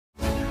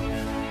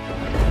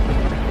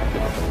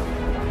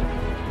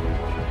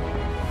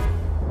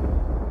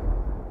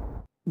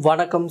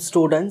வணக்கம்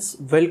students,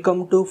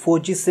 welcome to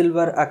 4G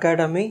Silver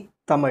Academy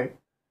Tamil.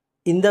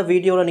 இந்த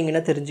வீடியோவில் நீங்கள்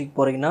என்ன தெரிஞ்சுக்க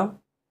போகிறீங்கன்னா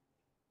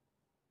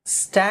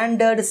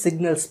ஸ்டாண்டர்ட்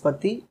சிக்னல்ஸ்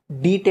பற்றி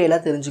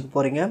டீட்டெயிலாக தெரிஞ்சுக்க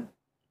போகிறீங்க.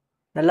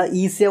 நல்லா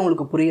ஈஸியாக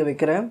உங்களுக்கு புரிய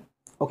வைக்கிறேன்,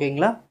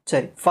 ஓகேங்களா?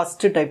 சரி,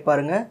 ஃபஸ்ட்டு டைப்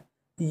பாருங்கள்,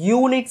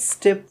 யூனிட்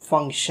ஸ்டெப்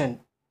ஃபங்க்ஷன்.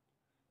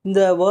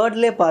 இந்த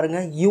வேர்ட்லேயே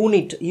பாருங்கள்,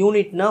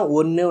 யூனிட்னா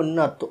ஒன்று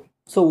அர்த்தம்.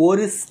 ஸோ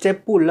ஒரு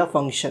ஸ்டெப் உள்ள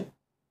ஃபங்க்ஷன்.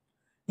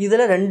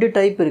 இதில் ரெண்டு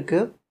டைப்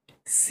இருக்குது,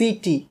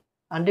 CD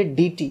and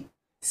DD.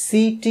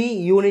 CT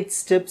unit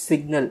step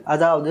signal,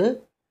 அதாவது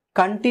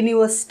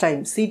continuous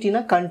time. CTனா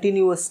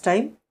continuous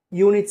time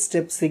unit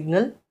step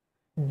signal.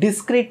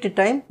 Discrete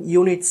time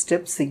unit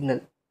step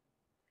signal.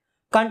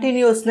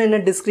 கண்டினியூவஸ்னால்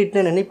என்ன,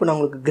 டிஸ்க்ரீட்னா என்ன? இப்போ நான்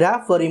உங்களுக்கு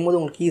கிராஃப் வரையும்போது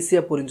உங்களுக்கு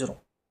ஈஸியாக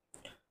புரிஞ்சிடும்.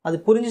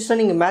 அது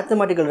புரிஞ்சிச்சுன்னா நீங்கள்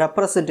மேத்தமெட்டிக்கல்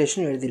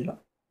ரெப்ரசன்டேஷன்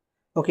எழுதிடலாம்,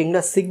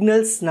 ஓகேங்களா?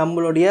 சிக்னல்ஸ்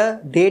நம்மளுடைய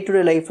டே டு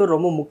டே லைஃப்பில்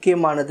ரொம்ப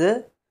முக்கியமானது.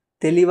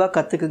 தெளிவாக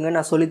கற்றுக்குங்க,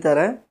 நான்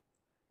சொல்லித்தரேன்.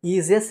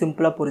 ஈஸியாக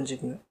சிம்பிளாக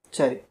புரிஞ்சுக்குங்க.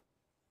 சரி,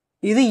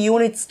 இது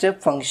யூனிட்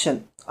ஸ்டெப் ஃபங்க்ஷன்.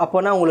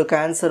 அப்போனா உங்களுக்கு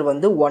ஆன்சர்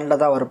வந்து 1ல்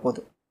தான்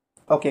வரப்போகுது,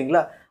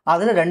 ஓகேங்களா?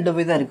 அதில் ரெண்டு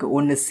விதம் இருக்குது,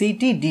 ஒன்று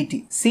சிடி, டிடி.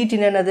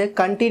 சிடின்னு என்னது?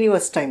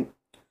 Continuous time.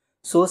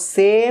 So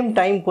same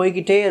time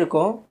போய்கிட்டே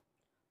இருக்கும்,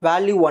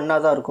 வேல்யூ 1ஆக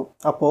தான் இருக்கும்.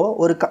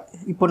 அப்போது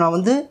இப்போ நான்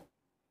வந்து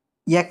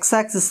எக்ஸ்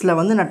ஆக்சிஸில்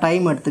வந்து நான்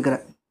டைம்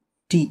எடுத்துக்கிறேன்,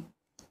 டி,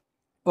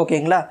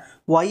 ஓகேங்களா?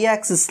 ஒய்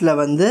ஆக்சிஸில்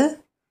வந்து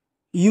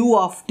யூ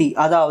ஆஃப் டி,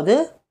 அதாவது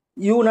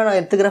யூனா நான்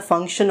எடுத்துக்கிற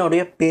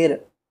ஃபங்க்ஷனுடைய பேர்,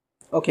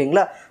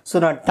 ஓகேங்களா? ஸோ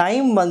நான்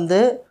டைம்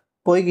வந்து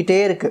போய்கிட்டே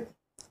இருக்குது,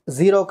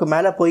 0க்கு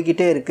மேலே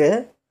போய்கிட்டே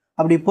இருக்குது.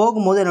 அப்படி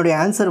போகும்போது என்னுடைய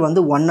ஆன்சர்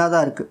வந்து 1ஆக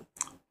தான் இருக்குது,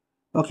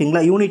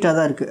 ஓகேங்களா? யூனிட்டாக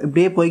தான் இருக்குது.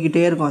 இப்படியே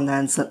போய்கிட்டே இருக்கும் அந்த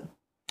ஆன்சர்,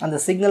 அந்த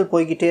சிக்னல்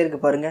போய்கிட்டே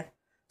இருக்குது பாருங்கள்.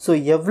 ஸோ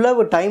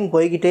எவ்வளவு டைம்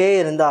போய்கிட்டே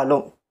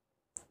இருந்தாலும்,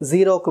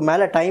 0க்கு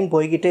மேலே டைம்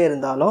போய்கிட்டே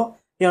இருந்தாலும்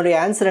என்னுடைய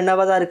ஆன்சர்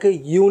என்னவாக தான் இருக்குது?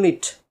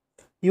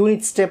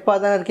 யூனிட்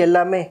ஸ்டெப்பாக தான் இருக்குது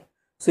எல்லாமே.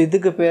 ஸோ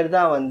இதுக்கு பேர்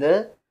தான் வந்து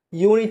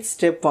யூனிட்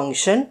ஸ்டெப்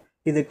ஃபங்க்ஷன்.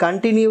 இது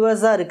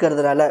கண்டினியூவஸாக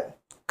இருக்கிறதுனால,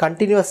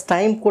 கண்டினியூவஸ்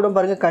டைம் கூட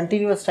பாருங்கள்,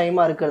 கண்டினியூவஸ்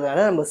டைமாக இருக்கிறதுனால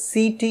நம்ம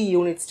சிடி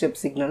யூனிட் ஸ்டெப்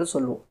சிக்னல்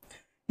சொல்லுவோம்.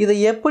 இதை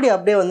எப்படி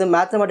அப்படியே வந்து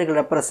மேத்தமெட்டிக்கல்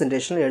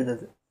ரெப்ரசன்டேஷனில்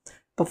எழுதுது?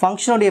 இப்போ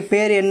ஃபங்க்ஷனுடைய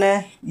பேர் என்ன?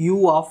 You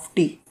off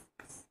D.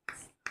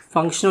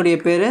 ஃபங்க்ஷனுடைய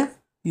பேர்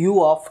you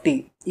off D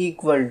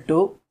equal to,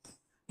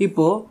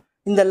 இப்போது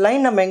இந்த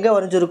லைன் நம்ம எங்கே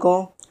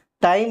வரைஞ்சிருக்கோம்?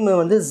 டைம்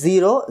வந்து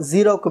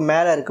 0க்கு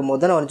மேலே இருக்கும்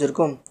போது தானே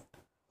வரைஞ்சிருக்கோம்,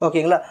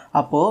 ஓகேங்களா?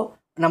 அப்போது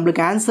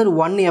நம்மளுக்கு ஆன்சர்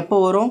 1 எப்போ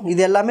வரும்?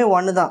 இது எல்லாமே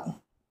 1 தான்.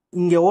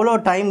 இங்கே எவ்வளோ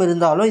டைம்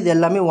இருந்தாலும் இது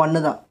எல்லாமே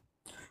 1 தான்.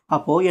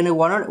 அப்போது எனக்கு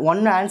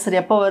ஒன் ஆன்சர்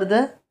எப்போ வருது?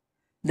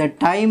 The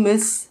time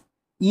is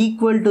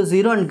equal to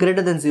 0 and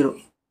greater than 0.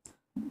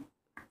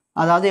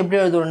 அதாவது எப்படி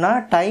எழுதணும்னா,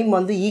 டைம்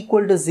வந்து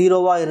ஈக்குவல் டு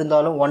 0வாக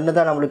இருந்தாலும் 1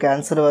 தான் நம்மளுக்கு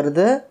ஆன்சர்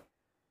வருது.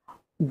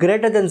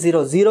 கிரேட்டர் தென்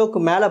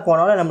 0க்கு மேலே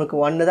போனாலும் நம்மளுக்கு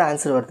 1 தான்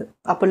ஆன்சர் வருது.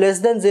 அப்போ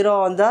லெஸ் தென் 0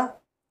 வந்தால்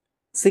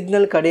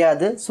சிக்னல்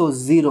கிடையாது, so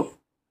 0.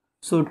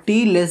 So t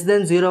less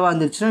than 0வாக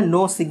இருந்துச்சுன்னா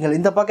நோ சிக்னல்.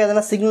 இந்த பக்கம்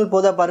எதனா சிக்னல்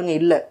போதா பாருங்கள்,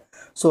 இல்லை.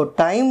 ஸோ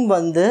டைம்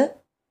வந்து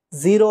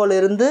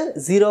 0லேருந்து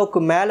 0க்கு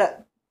மேலே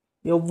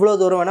எவ்வளோ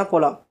தூரம் வேணால்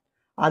போகலாம்.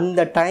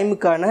 அந்த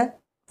டைமுக்கான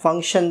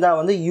ஃபங்க்ஷன் தான்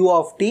வந்து யூ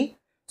ஆஃப் டி.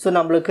 ஸோ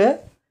நம்மளுக்கு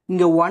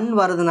இங்கே 1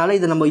 வரதுனால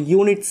இதை நம்ம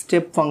யூனிட்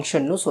ஸ்டெப்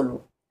ஃபங்க்ஷன்னு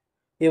சொல்லுவோம்.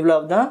 இவ்வளோ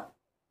தான்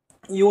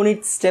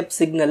யூனிட் ஸ்டெப்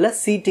சிக்னலில்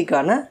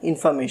சிடிக்கான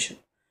இன்ஃபர்மேஷன்.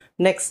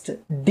 Next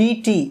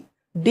DD.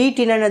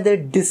 டிடினா என்னது?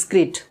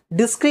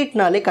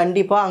 டிஸ்க்ரீட்னாலே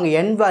கண்டிப்பாக அங்கே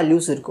n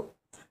வேல்யூஸ் இருக்கும்.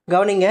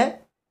 கவனிங்க,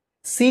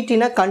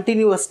 சிடினா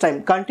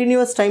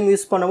கண்டினியூவஸ் டைம்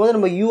யூஸ் பண்ணும்போது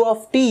நம்ம யூ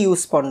ஆஃப் டி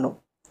யூஸ் பண்ணணும்.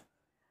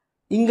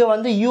 இங்கே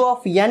வந்து யூ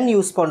ஆஃப் என்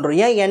யூஸ் பண்ணுறோம்.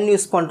 ஏன் என்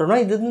யூஸ் பண்ணுறோன்னா,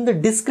 இது வந்து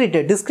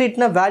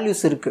டிஸ்க்ரீட்னா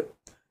வேல்யூஸ் இருக்குது,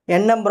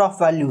 n number of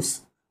values.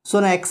 So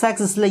நான் எக்ஸ்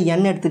ஆக்சிஸில்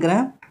n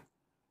எடுத்துக்கிறேன்.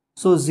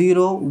 ஸோ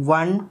 0,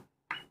 1,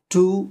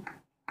 2,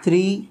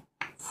 3,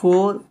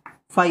 4,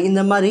 5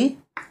 இந்த மாதிரி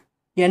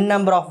n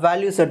நம்பர் ஆஃப்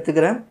வேல்யூஸ்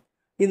எடுத்துக்கிறேன்.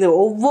 இந்த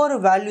ஒவ்வொரு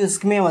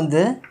வேல்யூஸ்க்குமே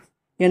வந்து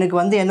எனக்கு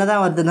வந்து என்ன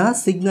தான் வருதுன்னா,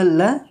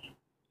 சிக்னலில்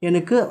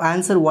எனக்கு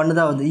ஆன்சர் 1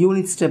 தான் வருது,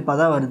 யூனிட் ஸ்டெப்பாக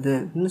தான்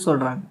வருதுன்னு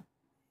சொல்கிறாங்க.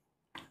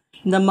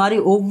 இந்த மாதிரி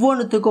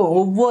ஒவ்வொன்றுத்துக்கும்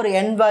ஒவ்வொரு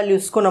n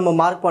வேல்யூஸ்க்கும் நம்ம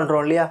மார்க்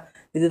பண்ணுறோம் இல்லையா,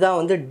 இதுதான்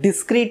வந்து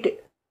டிஸ்க்ரீட்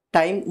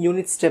டைம்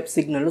யூனிட் ஸ்டெப்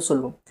சிக்னல்னு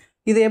சொல்லுவோம்.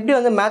 இது எப்படி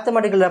வந்து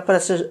மேத்தமெட்டிக்கல்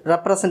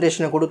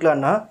ரெப்ரசன்டேஷனை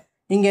கொடுக்கலான்னா,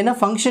 இங்கே என்ன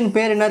ஃபங்க்ஷன்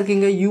பேர் என்ன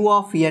இருக்குங்க? You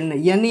of n.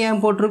 என்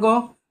ஏன்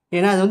போட்டிருக்கோம்?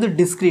 ஏன்னா அது வந்து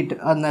டிஸ்க்ரீட்,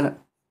 அதனால்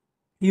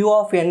you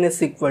of n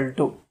is equal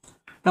to,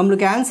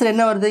 நம்மளுக்கு ஆன்சர்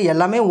என்ன வருது?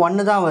 எல்லாமே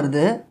 1 தான்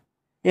வருது.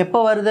 எப்போ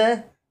வருது?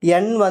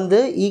 n வந்து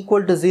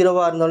ஈக்குவல் டு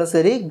 0வாக இருந்தாலும்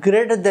சரி,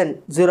 கிரேட்டர் தென்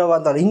 0வாக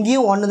இருந்தாலும்,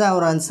 இங்கேயும் 1 தான்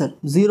ஒரு ஆன்சர்,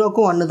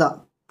 0க்கும் 1 தான்.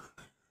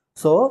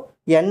 ஸோ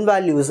n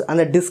வேல்யூஸ்,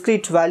 அந்த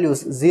டிஸ்க்ரீட்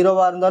வேல்யூஸ்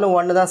 0வாக இருந்தாலும்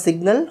 1 தான்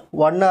சிக்னல்,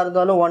 1ஆக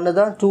இருந்தாலும் 1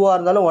 தான், 2ஆக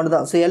இருந்தாலும் 1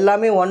 தான். ஸோ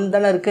எல்லாமே 1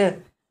 தானே இருக்குது.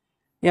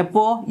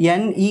 எப்போது?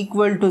 n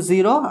equal to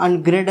 0 and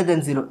greater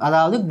than 0,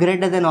 அதாவது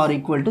greater than R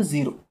equal to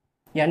 0.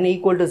 n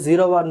equal to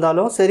 0வாக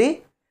இருந்தாலும் சரி,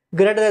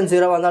 கிரேட்டர் தென்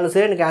 0வாக இருந்தாலும்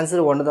சரி, எனக்கு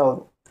ஆன்சர் 1 தான்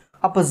வரும்.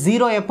 அப்போ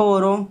 0 எப்போ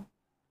வரும்?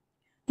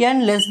 n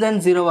லெஸ் தென்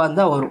 0வாக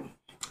இருந்தால் வரும்.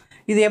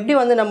 இது எப்படி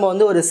வந்து நம்ம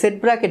வந்து ஒரு set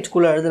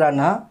ப்ராக்கெட்குள்ளே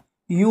எழுதலான்னா,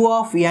 u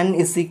of n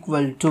is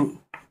equal to,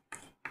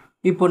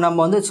 இப்போ நம்ம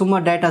வந்து சும்மா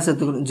டேட்டாஸ்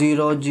எடுத்துக்கணும்,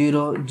 0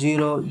 0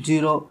 0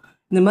 0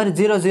 இந்த மாதிரி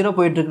 0 0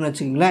 போயிட்டுருக்குன்னு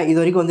வச்சுக்கிங்களேன். இது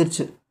வரைக்கும்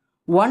வந்துடுச்சு.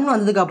 1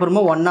 வந்ததுக்கு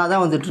அப்புறமா 1ஆக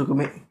தான்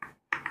வந்துட்டுருக்குமே.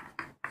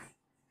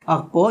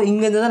 அப்போது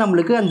இங்கேருந்து தான்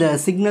நம்மளுக்கு அந்த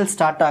சிக்னல்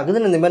ஸ்டார்ட்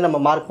ஆகுதுன்னு இந்த மாதிரி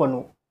நம்ம மார்க்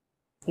பண்ணுவோம்.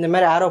 இந்த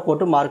மாதிரி ஆரோ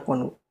போட்டு மார்க்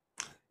பண்ணுவோம்.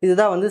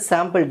 இதுதான் வந்து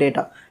சாம்பிள்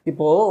டேட்டா.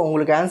 இப்போது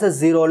உங்களுக்கு ஆன்சர்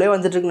 0லே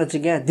வந்துட்டுருக்குன்னு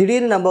வச்சுக்கேன்.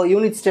 திடீர்னு நம்ம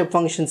யூனிட் ஸ்டெப்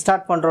ஃபங்க்ஷன்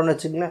ஸ்டார்ட் பண்ணுறோன்னு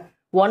வச்சுக்கோங்களேன்,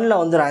 1ல்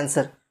வந்துடும்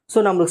ஆன்சர். ஸோ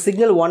நம்மளுக்கு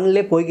சிக்னல்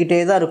 1லே போய்கிட்டே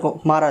தான் இருக்கும்,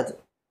 மாறாது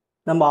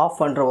நம்ம ஆஃப்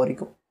பண்ணுற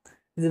வரைக்கும்.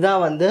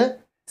 இதுதான் வந்து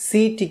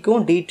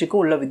சிடிக்கும்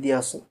டிடிக்கும் உள்ள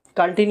வித்தியாசம்.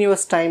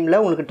 கண்டினியூவஸ் டைமில்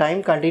உங்களுக்கு டைம்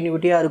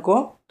கண்டினியூட்டியாக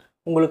இருக்கும்.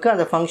 உங்களுக்கு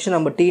அந்த ஃபங்க்ஷன்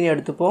நம்ம டீன்னு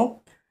எடுத்துப்போம்.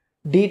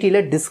 டிடியில்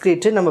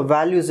டிஸ்க்ரீட்டு நம்ம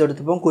வேல்யூஸ்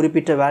எடுத்துப்போம்,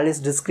 குறிப்பிட்ட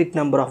values, discrete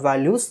number of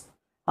values.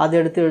 அதை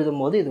எடுத்து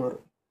எழுதும் போது இது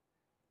வரும்.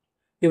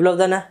 இவ்வளோ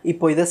தானே.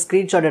 இப்போ இதை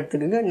ஸ்க்ரீன்ஷாட்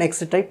எடுத்துக்கோங்க.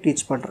 நெக்ஸ்ட் டைப்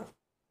டீச் பண்ணுறேன்.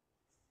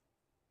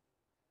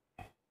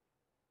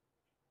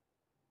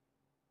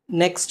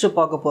 நெக்ஸ்ட்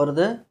பார்க்க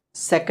போகிறது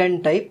second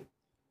type,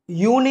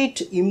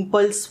 unit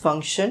impulse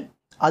function.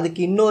 அதுக்கு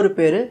இன்னொரு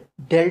பேர்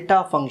டெல்டா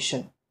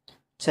ஃபங்க்ஷன்.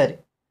 சரி,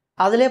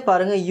 அதிலே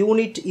பாருங்கள்,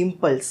 யூனிட்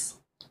இம்பல்ஸ்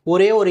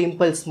ஒரே ஒரு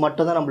இம்பல்ஸ்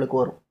மட்டும் தான் நம்மளுக்கு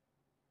வரும்.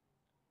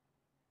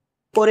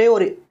 ஒரே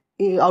ஒரு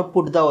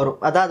அவுட்புட் தான் வரும்.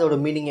 அதான் அதோட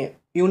மீனிங்கே.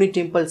 யூனிட்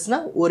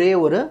இம்பல்ஸ்னால் ஒரே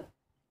ஒரு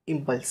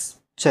இம்பல்ஸ்.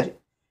 சரி,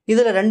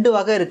 இதில் 2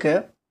 வகை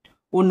இருக்குது.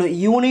 ஒன்று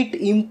யூனிட்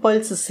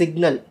இம்பல்ஸ்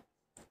சிக்னல்,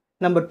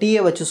 நம்ம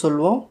டீயை வச்சு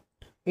சொல்லுவோம்.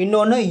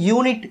 இன்னொன்று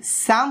யூனிட்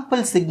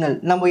சாம்பிள் சிக்னல்,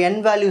 நம்ம n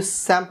வேல்யூஸ்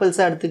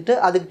சாம்பிள்ஸாக எடுத்துக்கிட்டு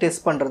அதுக்கு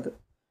டெஸ்ட் பண்ணுறது.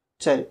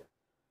 சரி,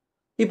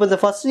 இப்போ இந்த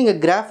ஃபஸ்ட் நீங்கள்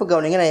கிராஃபை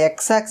கவனிங்க. நான்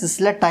எக்ஸ்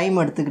ஆக்சிஸில் டைம்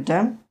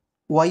எடுத்துக்கிட்டேன்,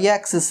 ஒய்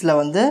ஆக்சிஸில்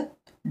வந்து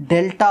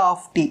டெல்டா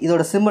ஆஃப் டி,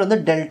 இதோட சிம்பிள் வந்து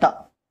டெல்டா.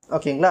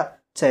 ஓகேங்களா?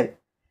 சரி,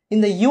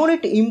 இந்த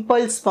யூனிட்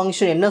இம்பல்ஸ்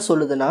ஃபங்க்ஷன் என்ன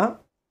சொல்லுதுன்னா,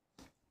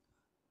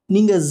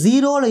 நீங்கள்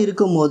 0ல்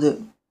இருக்கும்போது,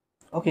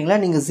 ஓகேங்களா,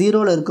 நீங்கள்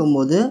 0ல்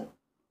இருக்கும்போது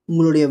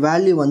உங்களுடைய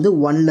வேல்யூ வந்து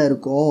 1ல்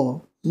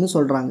இருக்கும்னு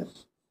சொல்கிறாங்க.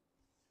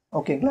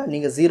 ஓகேங்களா,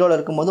 நீங்கள் 0ல்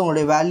இருக்கும்போது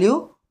உங்களுடைய வேல்யூ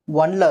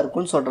 1ல்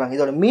இருக்கும்னு சொல்கிறாங்க.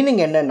 இதோட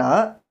மீனிங் என்னென்னா,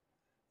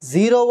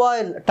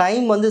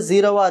 டைம் வந்து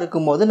 0வாக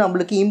இருக்கும்போது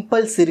நம்மளுக்கு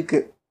இம்பல்ஸ்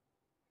இருக்குது.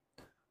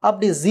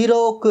 அப்படி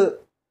 0க்கு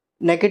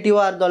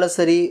நெகட்டிவாக இருந்தாலும்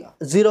சரி,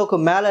 0க்கு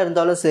மேலே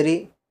இருந்தாலும் சரி,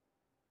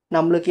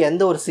 நம்மளுக்கு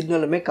எந்த ஒரு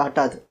சிக்னலுமே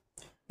காட்டாது.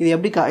 இது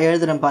எப்படி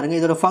எழுதுகிறேன் பாருங்கள்.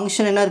 இதோட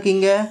ஃபங்க்ஷன் என்ன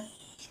இருக்கீங்க,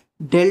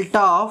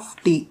 delta of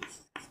D.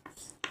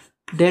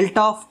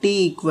 Delta of D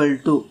equal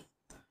to,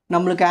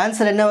 நம்மளுக்கு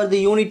ஆன்சர் என்ன வருது,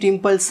 யூனிட்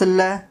இம்பல்ஸ்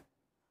இல்லை,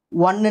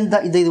 1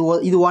 தான். இது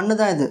 1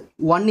 தான். இது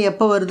 1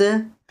 எப்போ வருது,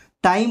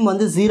 டைம்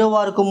வந்து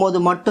 0வாக இருக்கும்போது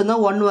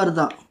மட்டும்தான் 1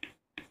 வருதான்.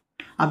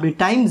 அப்படி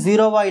டைம்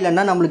 0வாக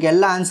இல்லைன்னா நம்மளுக்கு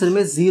எல்லா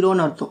ஆன்சருமே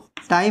 0ன்னு அர்த்தம்.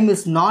 Time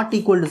is not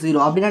equal to 0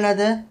 அப்படின்னா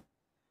என்னது,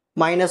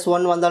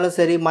 -1 வந்தாலும்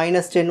சரி,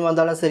 -10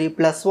 வந்தாலும் சரி,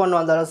 +1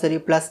 வந்தாலும் சரி,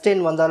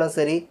 +10 வந்தாலும்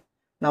சரி,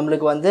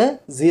 நம்மளுக்கு வந்து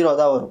 0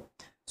 தான் வரும்.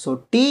 So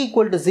t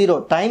equal to 0,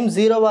 time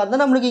 0வாக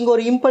இருந்தால் நம்மளுக்கு இங்கே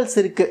ஒரு இம்பல்ஸ்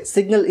இருக்குது,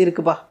 சிக்னல்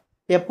இருக்குப்பா.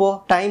 எப்போது,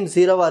 டைம்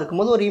 0வாக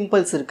இருக்கும்போது ஒரு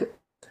இம்பல்ஸ் இருக்குது.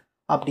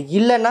 அப்படி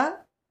இல்லைன்னா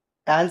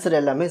ஆன்சர்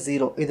எல்லாமே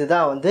 0.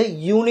 இதுதான் வந்து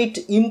யூனிட்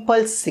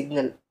இம்பல்ஸ்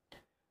சிக்னல்.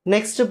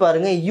 நெக்ஸ்ட்டு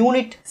பாருங்கள்,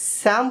 யூனிட்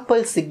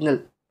சாம்பிள் சிக்னல்.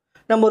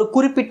 நம்ம ஒரு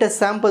குறிப்பிட்ட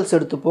சாம்பிள்ஸ்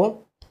எடுத்துப்போம்.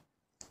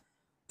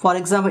 ஃபார்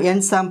எக்ஸாம்பிள் n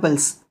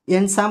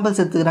சாம்பிள்ஸ்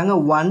எடுத்துக்கிறாங்க,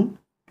 1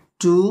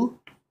 2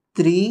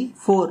 3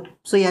 4.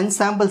 ஸோ n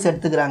சாம்பிள்ஸ்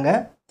எடுத்துக்கிறாங்க.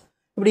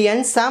 இப்படி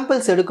n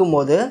சாம்பிள்ஸ்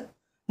எடுக்கும்போது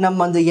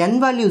நம்ம அந்த n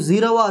வேல்யூ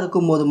 0வாக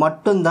இருக்கும்போது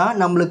மட்டும்தான்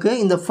நம்மளுக்கு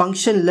இந்த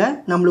ஃபங்க்ஷனில்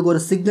நம்மளுக்கு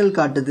ஒரு சிக்னல்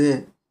காட்டுது.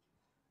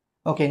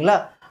 ஓகேங்களா,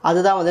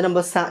 அதுதான் வந்து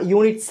நம்ம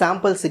யூனிட்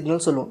சாம்பிள்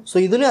சிக்னல் சொல்லுவோம். ஸோ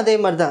இதுலேயும் அதே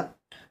மாதிரி தான்,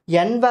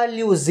 n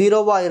வேல்யூ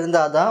 0வாக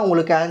இருந்தால் தான்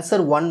உங்களுக்கு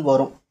ஆன்சர் 1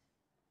 வரும்.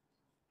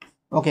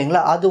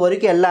 ஓகேங்களா, அது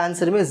வரைக்கும் எல்லா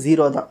ஆன்சருமே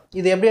 0 தான்.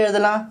 இது எப்படி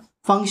எழுதலாம்,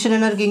 ஃபங்க்ஷன்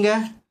என்ன இருக்கீங்க,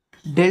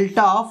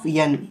 delta of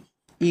n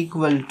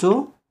equal to,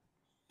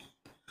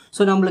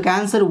 so நம்மளுக்கு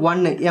ஆன்சர்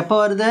 1 எப்போ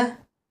வருது,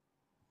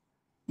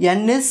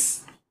 n இஸ்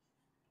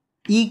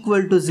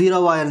ஈக்குவல் டு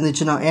 0வாக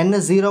இருந்துச்சுன்னா, n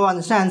 0வாக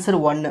இருந்துச்சுன்னா ஆன்சர்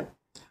 1.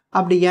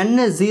 அப்படி n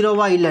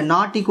 0வாக இல்லை,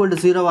 நாட் ஈக்குவல் டு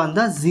 0வாக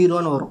இருந்தால்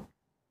 0ன்னு வரும்.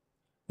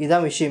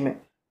 இதுதான் விஷயமே.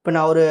 இப்போ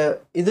நான் ஒரு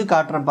இது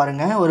காட்டுறேன்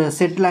பாருங்கள், ஒரு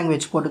செட்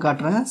லாங்குவேஜ் போட்டு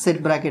காட்டுறேன்,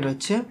 செட் ப்ராக்கெட்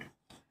வச்சு.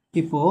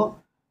 இப்போது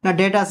நான்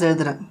டேட்டாஸ்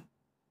எழுதுகிறேன்,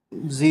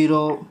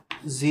 0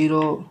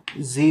 0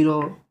 0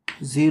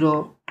 0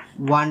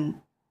 1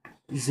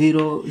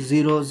 0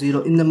 0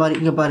 0, இந்த மாதிரி.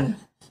 இங்கே பாருங்கள்,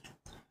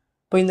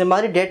 இப்போ இந்த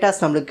மாதிரி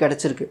டேட்டாஸ் நம்மளுக்கு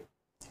கிடச்சிருக்கு.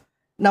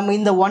 நம்ம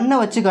இந்த 1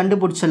 வச்சு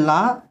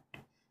கண்டுபிடிச்சிடலாம்.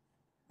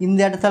 இந்த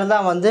இடத்துல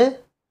தான் வந்து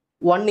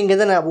 1 இங்கே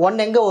தான்.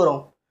 1 எங்கே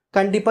வரும்,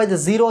 கண்டிப்பாக இது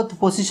 0th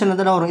பொசிஷனில்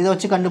தானே வரும். இதை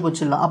வச்சு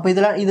கண்டுபிடிச்சிடலாம். அப்போ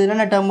இது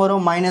என்னென்ன டேர்ம்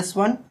வரும்,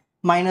 -1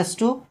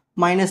 -2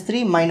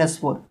 -3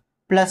 -4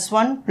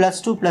 +1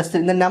 +2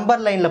 +3. இந்த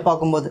நம்பர் லைனில்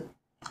பார்க்கும்போது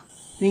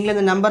நீங்களே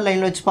இந்த நம்பர்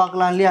லைனில் வச்சு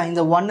பார்க்கலாம் இல்லையா.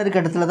 இந்த 1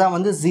 இருக்க இடத்துல தான்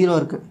வந்து 0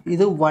 இருக்குது.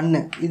 இது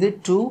 1, இது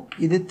 2,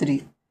 இது 3,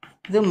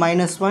 இது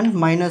 -1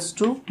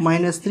 -2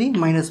 -3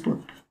 -4.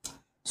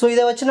 ஸோ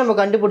இதை வச்சு நம்ம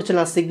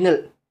கண்டுபிடிச்சிடலாம் சிக்னல்.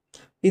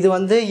 இது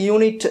வந்து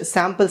யூனிட்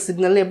சாம்பிள்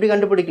சிக்னல் எப்படி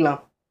கண்டுபிடிக்கலாம்.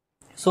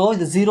 ஸோ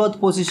இது 0th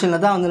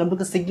பொசிஷனில் தான் வந்து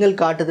நம்மளுக்கு சிக்னல்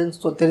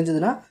காட்டுதுன்னு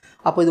தெரிஞ்சதுன்னா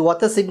அப்போ இது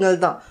ஒத்த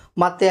சிக்னல் தான்.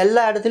 மற்ற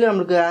எல்லா இடத்துலையும்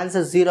நம்மளுக்கு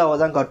ஆன்சர் 0வாக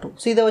தான் காட்டும்.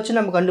 ஸோ இதை வச்சு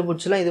நம்ம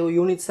கண்டுபிடிச்சலாம் இது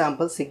யூனிட்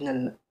சாம்பிள்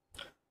சிக்னல்னு.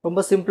 ரொம்ப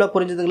சிம்பிளாக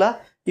புரிஞ்சுதுங்களா.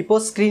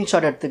 இப்போது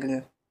ஸ்க்ரீன்ஷாட் எடுத்துக்கோங்க.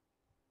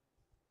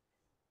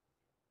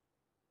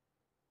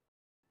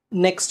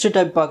 நெக்ஸ்ட்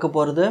டைப் பார்க்க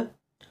போகிறது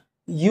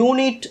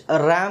யூனிட்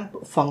ரேம்ப்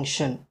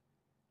ஃபங்க்ஷன்.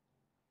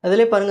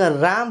 அதிலே பாருங்கள்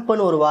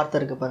ரேம்ப்னு ஒரு வார்த்தை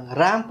இருக்குது பாருங்கள்.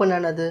 ரேம்ப்னு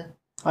என்னது?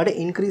 அப்படியே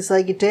இன்க்ரீஸ்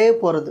ஆகிக்கிட்டே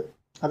போகிறது,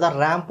 அதான்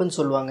ரேம்ப்னு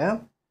சொல்லுவாங்க.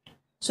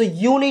 ஸோ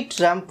யூனிட்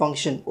ரேம்ப்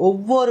ஃபங்க்ஷன்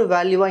ஒவ்வொரு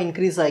வேல்யூவாக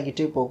இன்க்ரீஸ்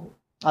ஆகிக்கிட்டே போகும்,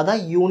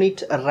 அதான்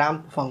யூனிட்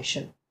ரேம்ப்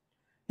ஃபங்க்ஷன்.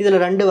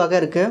 இதில் ரெண்டு வகை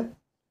இருக்குது.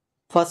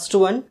 First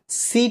one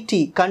CT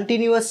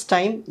continuous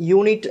time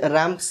unit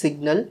ramp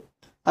signal,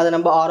 அதை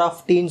நம்ம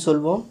R(t)ன்னு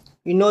சொல்லுவோம்.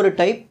 இன்னொரு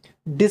type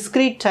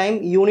discrete time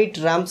unit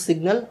ramp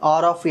signal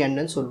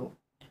R(n)ன்னு சொல்லுவோம்.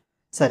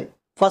 சரி,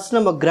 ஃபர்ஸ்ட்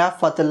நம்ம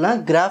கிராஃப் பார்த்துடலாம்.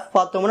 கிராஃப்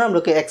பார்த்தோம்னா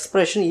நம்மளுக்கு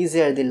எக்ஸ்பிரஷன்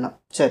ஈஸியாக எழுதிடலாம்.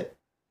 சரி,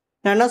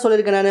 நான் என்ன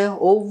சொல்லியிருக்கேன், நான்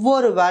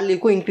ஒவ்வொரு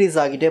வேல்யூக்கும் இன்க்ரீஸ்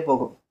ஆகிட்டே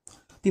போகும்.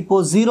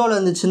 இப்போது 0ல்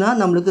இருந்துச்சுன்னா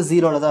நம்மளுக்கு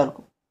 0ல் தான்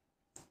இருக்கும்.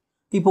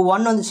 இப்போ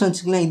 1 வந்துச்சுன்னு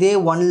வச்சுக்கலாம், இதே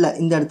 1ல்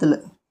இந்த இடத்துல.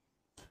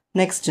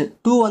 நெக்ஸ்ட்டு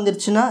 2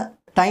 வந்துருச்சுன்னா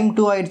டைம்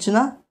 2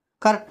 ஆகிடுச்சுன்னா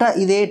கரெக்டாக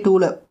இதே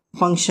 2ல்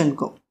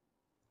ஃபங்க்ஷனுக்கும்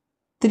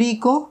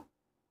 3க்கும்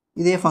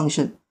இதே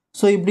ஃபங்க்ஷன்.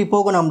 ஸோ இப்படி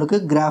போகும் நம்மளுக்கு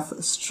கிராஃப்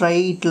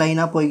ஸ்ட்ரைட்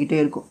லைனாக போய்கிட்டே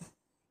இருக்கும்.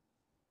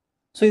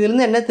 ஸோ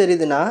இதுலேருந்து என்ன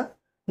தெரியுதுன்னா,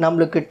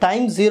 நம்மளுக்கு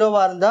டைம்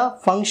 0வாக இருந்தால்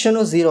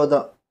ஃபங்க்ஷனும் 0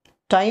 தான்.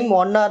 டைம்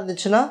 1ஆக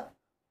இருந்துச்சுன்னா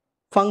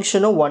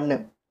ஃபங்க்ஷனும் 1.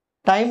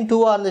 டைம்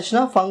 2ஆக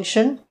இருந்துச்சுன்னா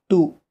ஃபங்க்ஷன்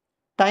 2.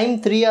 டைம்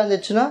 3ஆக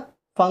இருந்துச்சுன்னா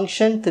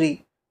ஃபங்க்ஷன் 3.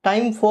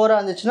 டைம் 4ஆக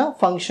இருந்துச்சுன்னா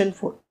ஃபங்க்ஷன்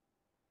 4.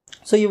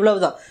 ஸோ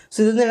இவ்வளவு தான். ஸோ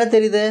இது வந்து என்ன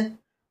தெரியுது,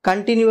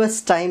 கண்டினியூஸ்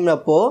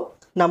டைம்னப்போ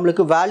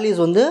நம்மளுக்கு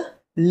வேல்யூஸ் வந்து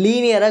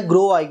லீனியராக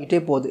க்ரோ ஆகிக்கிட்டே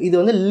போகுது. இது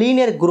வந்து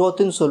லீனியர்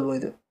க்ரோத்துன்னு சொல்லுவோம்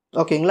இது.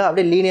 ஓகேங்களா,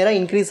 அப்படியே லீனியராக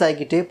இன்க்ரீஸ்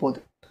ஆகிக்கிட்டே போகுது.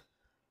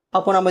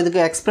 அப்போ நம்ம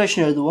இதுக்கு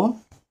எக்ஸ்பிரஷன் எழுதுவோம்.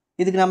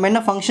 இதுக்கு நம்ம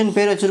என்ன ஃபங்க்ஷன்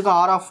பேர் வச்சுருக்கோம்,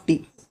 R(t).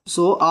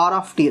 So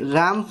R(t)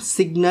 ramp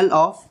signal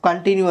of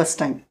continuous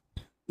time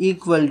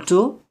equal to,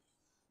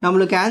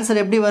 நம்மளுக்கு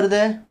ஆன்சர் எப்படி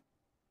வருது,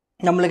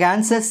 நம்மளுக்கு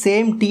ஆன்சர்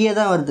சேம் டீயே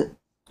தான் வருது.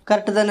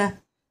 கரெக்டு தானே?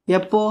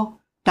 எப்போது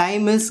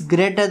time is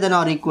greater than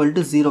R equal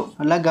to 0.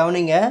 நல்லா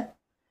கவனிங்க.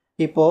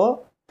 இப்போது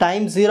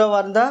டைம் 0வாக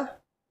இருந்தால்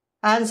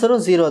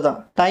ஆன்சரும் 0 தான்.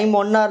 டைம்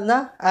 1ஆக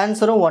இருந்தால்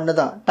ஆன்சரும் 1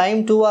 தான். டைம்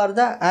 2ஆக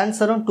இருந்தால்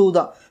ஆன்சரும் 2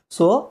 தான்.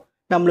 ஸோ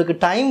நம்மளுக்கு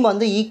டைம்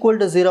வந்து ஈக்குவல்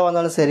டு 0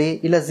 இருந்தாலும் சரி,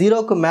 இல்லை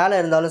 0க்கு மேலே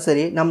இருந்தாலும்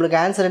சரி, நம்மளுக்கு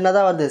ஆன்சர் என்ன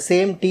தான் வருது,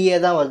 சேம் டீயே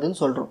தான் வருதுன்னு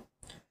சொல்கிறோம்.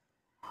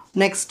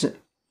 நெக்ஸ்ட்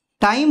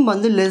டைம்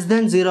வந்து லெஸ்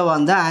தென் 0வாக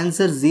இருந்தால்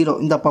ஆன்சர் 0.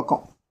 இந்த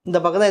பக்கம்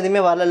தான்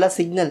எதுவுமே வரல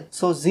சிக்னல்.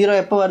 ஸோ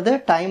 0 எப்போ வருது,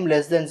 டைம்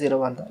லெஸ் தென்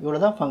 0வாக இருந்தால்.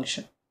 இவ்வளோ தான்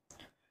ஃபங்க்ஷன்.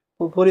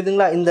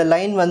 புரியுதுங்களா? இந்த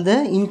லைன் வந்து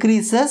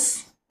இன்க்ரீசஸ்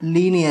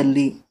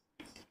லீனியர்லி.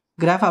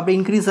 கிராஃப் அப்படி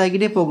இன்க்ரீஸ்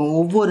ஆகிக்கிட்டே போகும்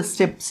ஒவ்வொரு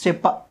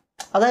ஸ்டெப்பாக.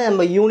 அதான்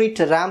நம்ம யூனிட்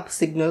ரேம்ப்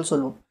சிக்னல்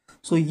சொல்லுவோம்.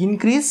 So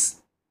increase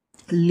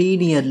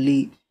linearly.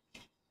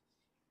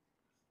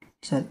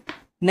 சரி,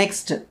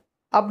 நெக்ஸ்ட்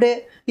அப்படியே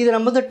இதை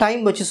நம்ம வந்து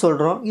டைம் வச்சு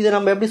சொல்கிறோம். இதை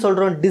நம்ம எப்படி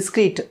சொல்கிறோம்,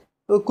 டிஸ்க்ரீட்,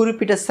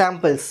 குறிப்பிட்ட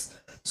samples.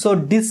 So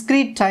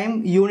discrete time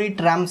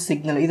unit ramp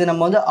signal, இதை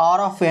நம்ம வந்து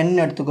R(n)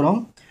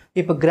 எடுத்துக்கிறோம்.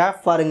 இப்போ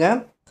கிராஃப் பாருங்கள்,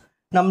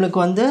 நம்மளுக்கு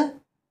வந்து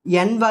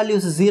n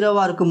வேல்யூஸ்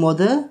 0வாக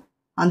இருக்கும்போது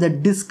அந்த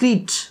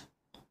டிஸ்க்ரீட்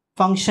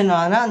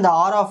ஃபங்க்ஷனான அந்த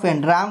R(n)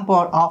 ரேம்ப்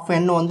ஆஃப்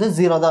n வந்து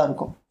 0 தான்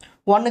இருக்கும்.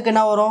 1க்கு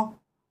என்ன வரும்,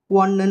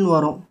 1ன்னு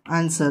வரும்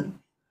ஆன்சர்.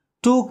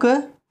 2க்கு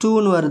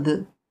 2ன்னு வருது.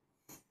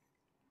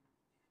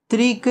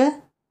 3க்கு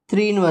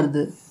 3ன்னு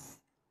வருது.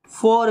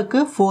 4க்கு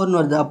 4ன்னு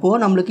வருது.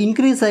 அப்போது நம்மளுக்கு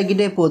இன்க்ரீஸ்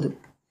ஆகிக்கிட்டே போகுது.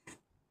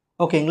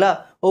 ஓகேங்களா?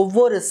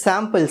 ஒவ்வொரு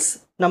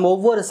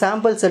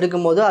சாம்பிள்ஸ்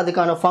எடுக்கும்போது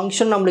அதுக்கான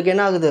ஃபங்க்ஷன் நம்மளுக்கு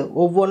என்ன ஆகுது,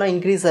 ஒவ்வொன்றா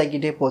இன்க்ரீஸ்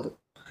ஆகிக்கிட்டே போகுது.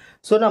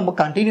 ஸோ நம்ம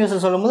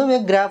கண்டினியூஸாக சொல்லும் போது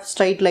கிராஃப்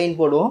ஸ்ட்ரைட் லைன்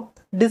போடுவோம்.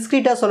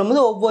 டிஸ்க்ரீட்டாக சொல்லும்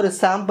போது ஒவ்வொரு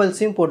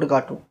சாம்பிள்ஸையும் போட்டு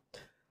காட்டுவோம்.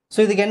 ஸோ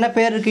இதுக்கு என்ன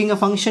பேர் இருக்குங்க,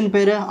 ஃபங்க்ஷன்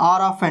பேர்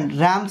R(n)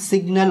 ramp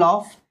signal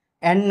of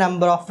n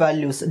number of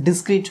values,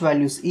 discrete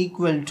values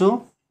equal to.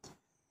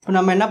 இப்போ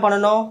நம்ம என்ன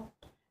பண்ணணும்,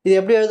 இது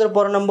எப்படி எழுத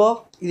போகிறோம், நம்ம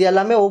இது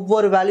எல்லாமே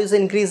ஒவ்வொரு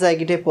வேல்யூஸும் இன்க்ரீஸ்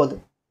ஆகிக்கிட்டே போகுது.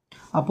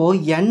 அப்போது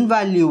n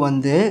வேல்யூ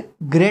வந்து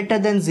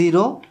கிரேட்டர் தென்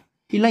 0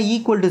 இல்லை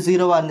ஈக்குவல் டு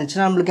 0வாக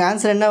இருந்துச்சுன்னா நம்மளுக்கு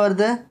ஆன்சர் என்ன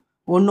வருது,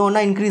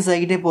 ஒன்றா இன்க்ரீஸ்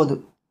ஆகிக்கிட்டே போகுது.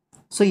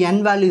 ஸோ n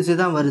வேல்யூஸே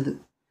தான் வருது.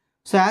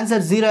 ஸோ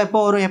ஆன்சர் 0 எப்போ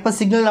வரும், எப்போ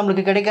சிக்னல்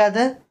நம்மளுக்கு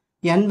கிடைக்காது,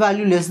 n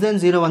வேல்யூ லெஸ் தென்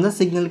 0 வந்தால்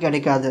சிக்னல்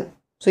கிடைக்காது.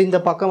 ஸோ இந்த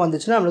பக்கம்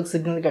வந்துச்சுன்னா நம்மளுக்கு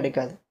சிக்னல்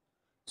கிடைக்காது.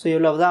 ஸோ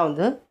இவ்வளோ தான்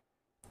வந்து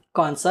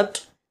கான்செப்ட்.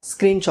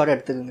 ஸ்க்ரீன்ஷாட்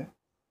எடுத்துக்கோங்க.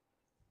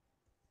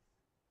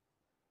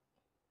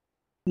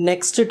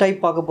 நெக்ஸ்ட் டைப்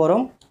பார்க்க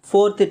போகிறோம்.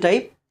 4th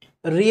type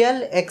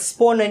real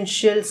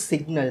exponential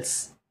signals.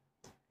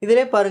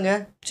 இதிலே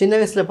பாருங்கள், சின்ன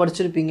வயசில்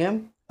படிச்சிருப்பீங்க,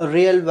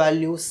 ரியல்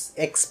வேல்யூஸ்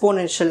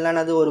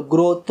எக்ஸ்போனென்ஷியல்னா அது ஒரு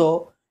க்ரோத்தோ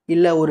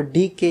இல்லை ஒரு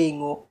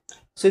டீகேயிங்கோ.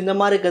 ஸோ இந்த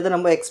மாதிரி இருக்கிறத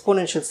நம்ம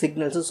எக்ஸ்போனென்ஷியல்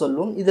சிக்னல்ஸு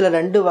சொல்லுவோம். இதில்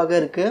 2 வகை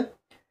இருக்குது.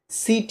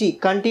 CT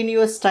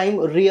continuous time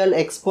real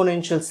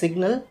exponential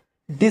signal,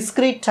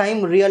 discrete time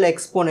real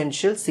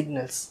exponential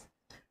signals.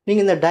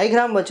 நீங்கள் இந்த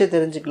டயக்ராம் வச்சே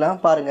தெரிஞ்சுக்கலாம்.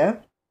 பாருங்கள்,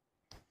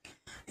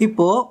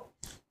 இப்போது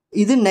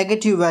இது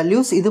நெகட்டிவ்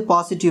வேல்யூஸ், இது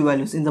பாசிட்டிவ்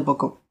வேல்யூஸ் இந்த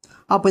பக்கம்.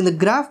 அப்போ இந்த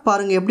கிராஃப்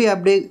பாருங்கள் எப்படி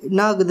அப்படியே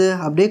என்ன ஆகுது,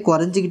 அப்படியே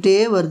குறைஞ்சிக்கிட்டே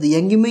வருது.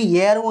 எங்கேயுமே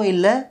ஏறவும்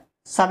இல்லை,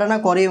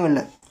 சடனாக குறையவும்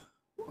இல்லை,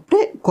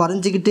 அப்படியே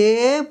குறைஞ்சிக்கிட்டே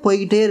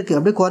போய்கிட்டே இருக்குது.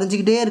 அப்படியே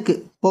குறைஞ்சிக்கிட்டே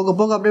இருக்குது, போக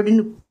போக அப்படி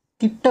அப்படின்னு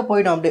கிட்ட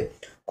போயிடும், அப்படியே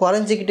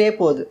குறைஞ்சிக்கிட்டே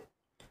போகுது.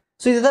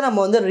 ஸோ இதுதான் நம்ம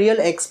வந்து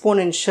ரியல்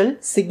எக்ஸ்போனென்ஷியல்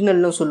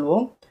சிக்னல்னு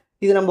சொல்லுவோம்.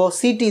 இது நம்ம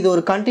CT, இது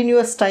ஒரு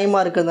கண்டினியூஸ்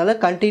டைமாக இருக்கிறதுனால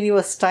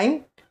continuous time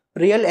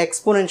real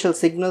exponential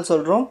signal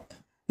சொல்கிறோம்.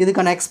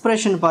 இதுக்கான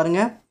எக்ஸ்பிரஷன்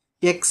பாருங்கள்,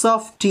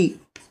 x(t)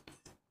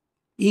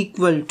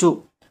 equal to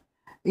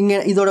இங்கே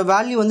இதோட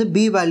வேல்யூ வந்து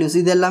b values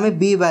இது எல்லாமே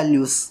b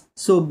values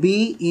so b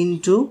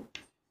into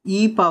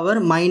e power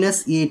minus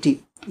at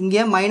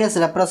இங்கே மைனஸ்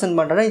ரெப்ரசன்ட்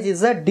பண்ணுறேன் it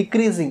is a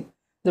decreasing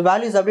இந்த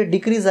வேல்யூஸ் அப்படியே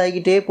டிக்ரீஸ்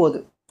ஆகிக்கிட்டே போகுது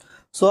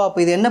ஸோ அப்போ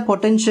இது என்ன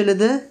பொட்டென்ஷியல்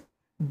இது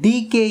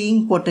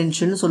டீகேயிங்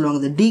பொட்டென்ஷியல்னு சொல்லுவாங்க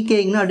இது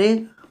டீகேயிங்னா அப்படியே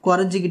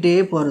குறைஞ்சிக்கிட்டே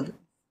போகிறது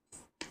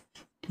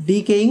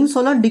டீகேயிங்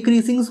சொல்லலாம்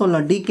டிக்ரீசிங்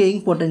சொல்லலாம்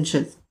டீகேயிங்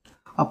பொட்டென்ஷியல்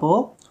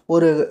அப்போது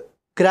ஒரு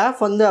கிராஃப்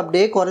வந்து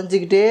அப்படியே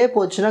குறைஞ்சிக்கிட்டே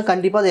போச்சுன்னா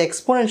கண்டிப்பாக அது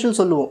எக்ஸ்போனென்ஷியல்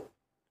சொல்லுவோம்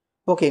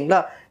ஓகேங்களா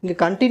இங்கே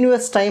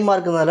கண்டினியூஸ் டைமாக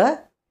இருக்கிறதுனால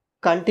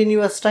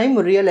continuous time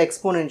real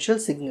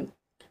exponential signal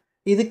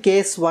இது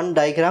கேஸ் 1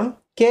 டயக்ராம்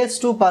கேஸ்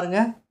 2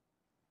 பாருங்கள்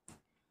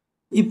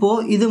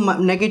இப்போது இது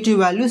நெகட்டிவ்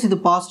வேல்யூஸ் இது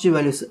பாசிட்டிவ்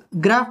வேல்யூஸ்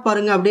கிராஃப்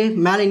பாருங்கள் அப்படியே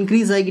மேலே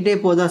இன்க்ரீஸ் ஆகிக்கிட்டே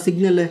போதா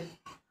சிக்னல்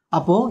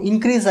அப்போது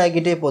இன்க்ரீஸ்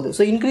ஆகிக்கிட்டே போகுது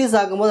ஸோ இன்க்ரீஸ்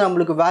ஆகும்போது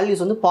நம்மளுக்கு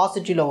வேல்யூஸ் வந்து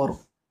பாசிட்டிவில் வரும்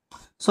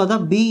ஸோ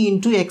அதான் b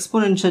இன்ட்டு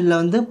எக்ஸ்போனென்ஷியலில்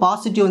வந்து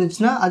பாசிட்டிவ்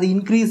வந்துச்சுன்னா அது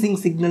இன்க்ரீஸிங்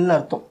சிக்னல்னு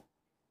அர்த்தம்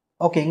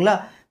ஓகேங்களா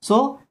ஸோ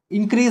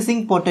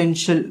இன்க்ரீஸிங்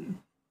பொட்டென்ஷியல்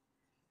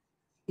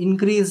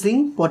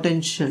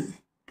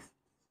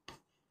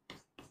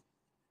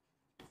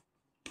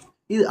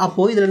இது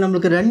அப்போது இதில்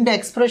நம்மளுக்கு ரெண்டு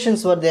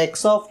எக்ஸ்பிரஷன்ஸ் வருது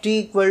x of t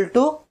equal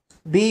to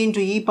b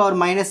into e power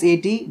minus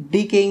at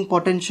decaying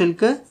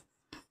பொட்டென்ஷியலுக்கு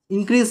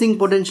increasing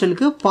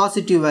பொட்டென்ஷியலுக்கு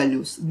positive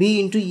values b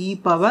into e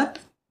power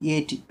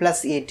at plus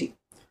at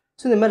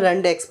so இந்த மாதிரி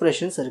ரெண்டு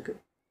எக்ஸ்பிரஷன்ஸ் இருக்குது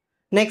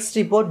நெக்ஸ்ட்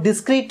இப்போது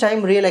டிஸ்க்ரீட்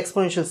டைம் ரியல்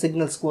எக்ஸ்போனென்ஷியல்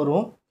சிக்னல்ஸ்க்கு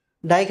வரும்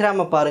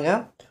டயக்ராமை பாருங்கள்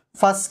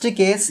first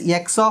case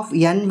X of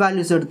n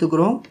values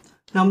எடுத்துக்கிறோம்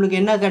நம்மளுக்கு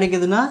என்ன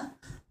கிடைக்குதுன்னா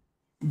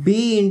b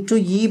into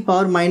e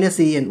power minus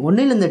en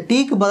ஒன்றும் இல்லை இந்த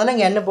டீக்கு பதிலாக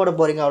இங்கே என்ன போட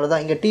போகிறீங்க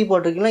அவ்வளோதான் இங்கே டீ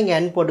போட்டிருக்கீங்களா இங்கே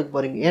என் போட்டுக்க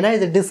போகிறீங்க ஏன்னா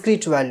இது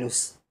டிஸ்க்ரீட் வேல்யூஸ்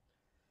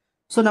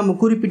ஸோ நம்ம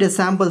குறிப்பிட்ட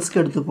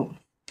சாம்பிள்ஸ்க்கு எடுத்துப்போம்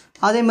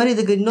அதே மாதிரி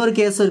இதுக்கு இன்னொரு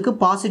கேஸ் இருக்குது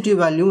பாசிட்டிவ்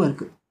வேல்யூவும்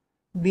இருக்குது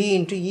b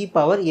into e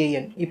power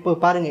an இப்போ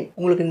பாருங்கள்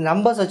உங்களுக்கு இந்த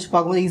நம்பர்ஸ் வச்சு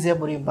பார்க்கும்போது ஈஸியாக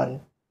புரியும்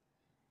பாருங்கள்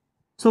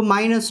ஸோ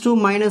 -2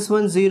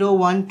 -1 0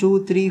 1 2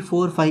 3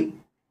 4 5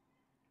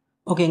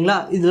 ஓகேங்களா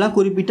இதெல்லாம்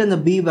குறிப்பிட்ட இந்த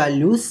b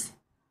வேல்யூஸ்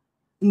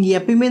இங்கே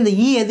எப்பயுமே இந்த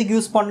e எதுக்கு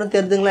யூஸ் பண்ணணும்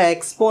தெரியுதுங்களா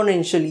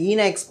எக்ஸ்போனென்ஷியல்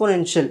ஈனா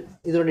எக்ஸ்போனென்ஷியல்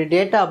இதோடைய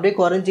டேட்டா அப்படியே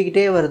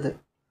குறைஞ்சிக்கிட்டே வருது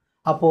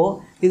அப்போது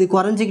இது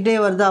குறைஞ்சிக்கிட்டே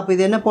வருது அப்போ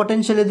இது என்ன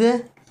பொட்டென்ஷியல் இது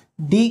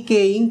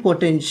டீகேயிங்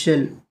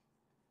பொட்டென்ஷியல்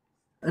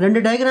ரெண்டு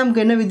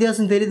டயக்ராமுக்கு என்ன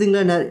வித்தியாசம்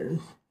தெரியுதுங்களா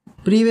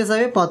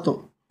ப்ரீவியஸாகவே பார்த்தோம்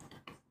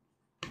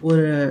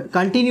ஒரு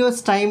கண்டினியூஸ்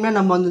டைமில்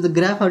நம்ம வந்து இந்த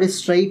கிராஃப் அப்படியே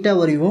ஸ்ட்ரைட்டாக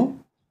வரைவோம்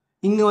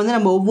இங்கே வந்து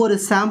நம்ம ஒவ்வொரு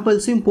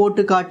சாம்பிள்ஸையும்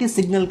போட்டு காட்டி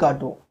சிக்னல்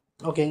காட்டுவோம்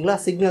ஓகேங்களா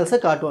சிக்னல்ஸை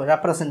காட்டுவோம்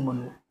ரெப்ரசன்ட்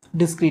பண்ணுவோம்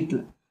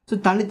டிஸ்க்ரீட்டில் ஸோ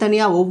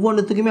தனித்தனியாக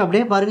ஒவ்வொன்றுத்துக்குமே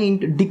அப்படியே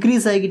பாருங்கள்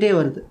டிக்ரீஸ் ஆகிக்கிட்டே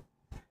வருது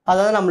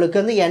அதாவது நம்மளுக்கு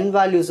வந்து n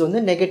வேல்யூஸ் வந்து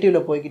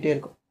நெகட்டிவில் போய்கிட்டே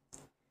இருக்கும்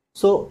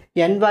ஸோ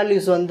n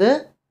வேல்யூஸ் வந்து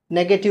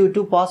நெகட்டிவ்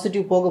டு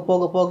பாசிட்டிவ் போக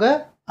போக போக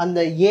அந்த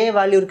a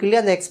வேல்யூ இருக்கு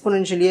இல்லையா அந்த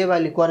எக்ஸ்போனென்ஷியல் a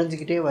வேல்யூ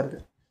குறைஞ்சிக்கிட்டே வருது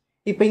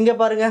இப்போ இங்கே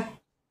பாருங்கள்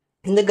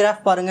இந்த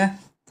கிராஃப் பாருங்கள்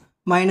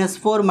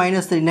 -4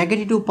 -3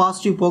 நெகட்டிவ் டு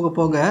பாசிட்டிவ் போக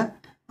போக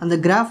அந்த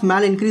கிராஃப்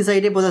மேலே இன்க்ரீஸ்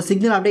ஆகிட்டே போகுது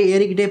சிக்னல் அப்படியே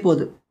ஏறிக்கிட்டே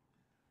போகுது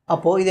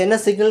அப்போது இது என்ன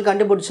சிக்னல்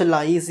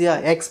கண்டுபிடிச்சிடலாம்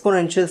ஈஸியாக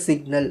எக்ஸ்போனென்ஷியல்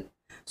சிக்னல்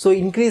ஸோ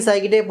இன்க்ரீஸ்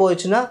ஆகிக்கிட்டே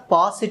போச்சுன்னா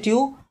பாசிட்டிவ்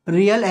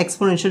ரியல்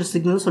எக்ஸ்போனென்ஷியல்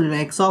சிக்னல்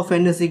சொல்லிடலாம் x of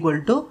n is equal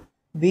to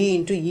b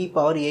into e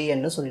power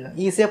an சொல்லிடலாம்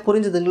ஈஸியாக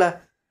புரிஞ்சுதுங்களா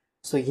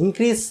ஸோ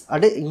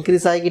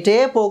இன்க்ரீஸ் ஆகிக்கிட்டே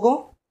போகும்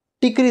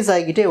டிக்ரீஸ்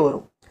ஆகிக்கிட்டே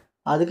வரும்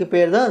அதுக்கு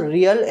பேர் தான்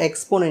ரியல்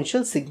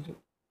எக்ஸ்போனென்ஷியல் சிக்னல்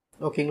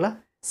ஓகேங்களா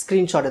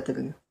ஸ்க்ரீன்ஷாட்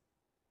எடுத்துக்கோங்க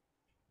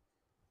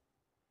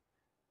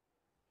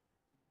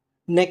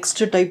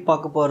நெக்ஸ்ட் டைப்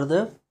பார்க்க போகிறது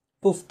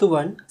 5th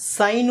ஒன்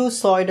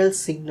சைனுசாய்டல்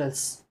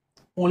சிக்னல்ஸ்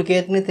உங்களுக்கு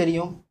ஏற்கனவே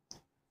தெரியும்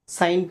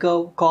சைன்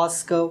கர்வ் காஸ்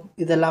கர்வ்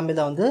இதெல்லாமே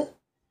தான் வந்து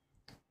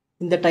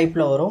இந்த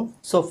டைப்பில் வரும்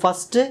ஸோ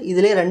ஃபஸ்ட்டு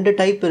இதிலே ரெண்டு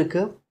டைப்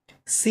இருக்குது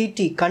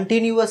CD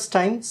continuous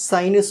time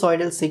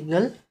sinusoidal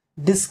signal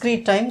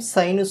discrete time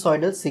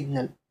sinusoidal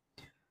signal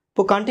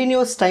இப்போ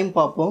கண்டினியூவஸ் டைம்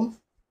பார்ப்போம்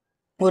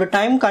ஒரு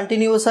டைம்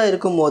கண்டினியூவஸாக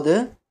இருக்கும்போது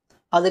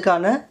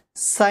அதுக்கான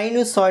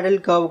sinusoidal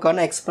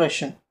கர்வுக்கான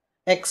expression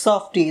X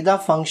of D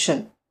இதான்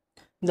ஃபங்க்ஷன்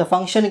இந்த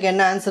ஃபங்க்ஷனுக்கு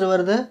என்ன ஆன்சர்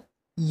வருது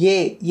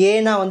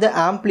ஏனா வந்து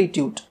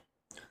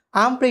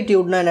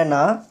ஆம்ப்ளிடியூட்னா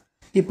என்னென்னா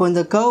இப்போ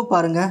இந்த கர்வ்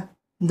பாருங்கள்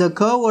இந்த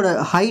கர்வோட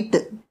ஹைட்டு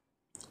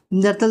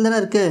இந்த இடத்துல தானே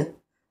இருக்குது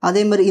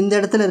அதே மாதிரி இந்த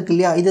இடத்துல இருக்குது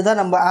இல்லையா இதுதான்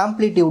நம்ம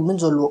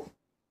ஆம்ப்ளிடியூட்னு சொல்லுவோம்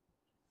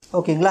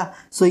ஓகேங்களா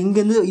ஸோ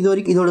இங்கேருந்து இது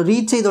வரைக்கும் இதோட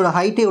ரீச்சு இதோட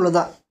ஹைட்டே இவ்வளோ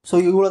தான் ஸோ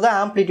இவ்வளோ தான்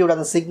ஆம்ப்ளிடியூட்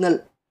அந்த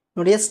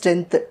சிக்னல்னுடைய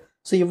ஸ்ட்ரென்த்து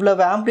ஸோ இவ்வளோ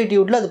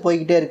ஆம்ப்ளிடியூட்டில் அது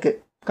போய்கிட்டே இருக்குது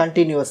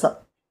கண்டினியூவஸாக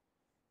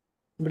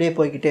இப்படியே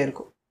போய்கிட்டே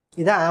இருக்கும்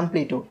இதுதான்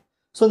ஆம்ப்ளிடியூட்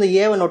ஸோ இந்த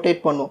ஏவை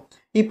நோட்டேட் பண்ணுவோம்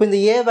இப்போ இந்த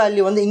ஏ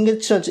வேல்யூ வந்து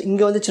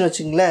இங்கே வந்துச்சுன்னு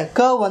வச்சுங்களேன்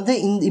கர்வ் வந்து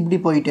இப்படி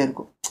போயிட்டே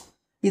இருக்கும்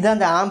இதுதான்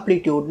அந்த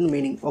ஆம்ப்ளிடியூட்னு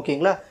மீனிங்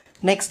ஓகேங்களா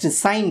நெக்ஸ்ட்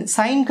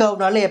சைன்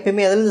கர்வ்னால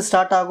எப்பயுமே எதுலேருந்து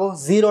ஸ்டார்ட் ஆகும்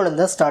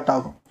ஜீரோலேருந்து தான் ஸ்டார்ட்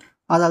ஆகும்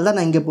அதனால தான்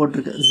நான் இங்கே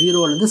போட்டிருக்கேன்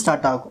ஜீரோலேருந்து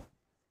ஸ்டார்ட் ஆகும்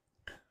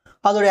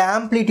அதோடைய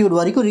ஆம்ப்ளிடியூட்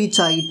வரைக்கும் ரீச்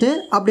ஆகிட்டு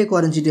அப்படியே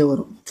குறைஞ்சிட்டே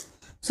வரும்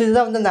ஸோ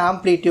இதுதான் வந்து அந்த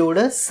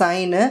ஆம்ப்ளிடியூடு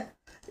சைனு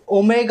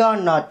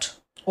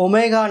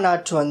ஒமேகா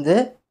நாட் வந்து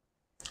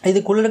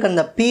இதுக்குள்ளே இருக்க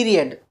அந்த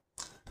பீரியட்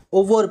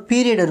ஒவ்வொரு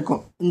பீரியட்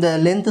இருக்கும் இந்த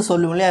லென்த்து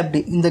சொல்லுவோம் இல்லையா அப்படி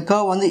இந்த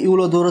கர்வ் வந்து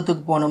இவ்வளோ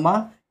தூரத்துக்கு போகணுமா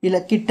இல்லை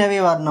கிட்டவே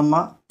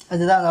வரணுமா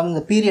அதுதான்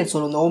இந்த பீரியட்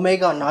சொல்லுவோம் இந்த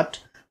ஒமேகா நாட்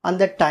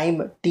அந்த time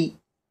D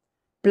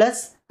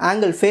plus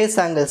angle face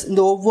angles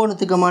இந்த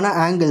ஒவ்வொன்றுத்துக்குமான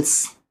ஆங்கிள்ஸ்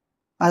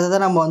அதை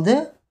தான் நம்ம வந்து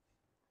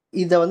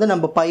இதை வந்து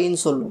நம்ம பைன்னு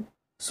சொல்லுவோம்.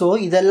 ஸோ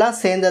இதெல்லாம்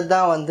சேர்ந்தது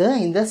தான் வந்து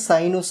இந்த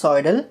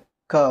சைனுசாய்டல்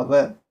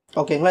கர்வு.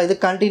 ஓகேங்களா, இது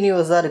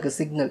கண்டினியூஸாக இருக்குது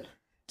சிக்னல்.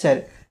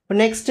 சரி, இப்போ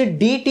நெக்ஸ்ட்டு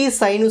டிடி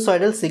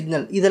சைனுசாய்டல்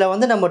சிக்னல். இதில்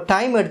வந்து நம்ம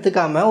டைம்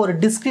எடுத்துக்காமல் ஒரு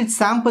டிஸ்க்ரீட்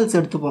சாம்பிள்ஸ்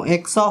எடுத்துப்போம்.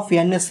 X of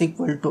n is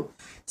equal to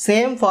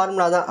same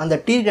formula தான். அந்த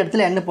டீக்கு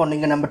இடத்துல என்ன பண்ணணும்,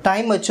 இங்கே நம்ம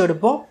டைம் வச்சு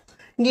எடுப்போம்,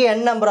 இங்கே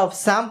n நம்பர் ஆஃப்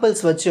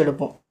சாம்பிள்ஸ் வச்சு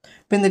எடுப்போம்.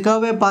 இப்போ இந்த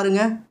கர்வே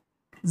பாருங்கள்,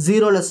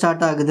 0ல்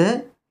ஸ்டார்ட் ஆகுது,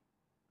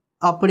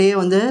 அப்படியே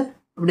வந்து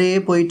அப்படியே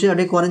போயிட்டு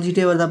அப்படியே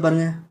குறைஞ்சிட்டே வருதா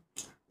பாருங்கள்.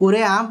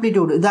 ஒரே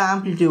ஆம்ப்ளிடியூடு, இதுதான்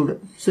ஆம்ப்ளிடியூடு.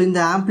 ஸோ இந்த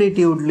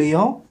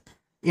ஆம்ப்ளிடியூட்லேயும்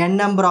n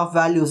நம்பர் ஆஃப்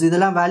வேல்யூஸ்,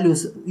 இதெல்லாம்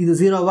வேல்யூஸ். இது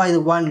 0வா, இது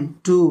 1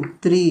 2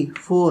 3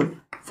 4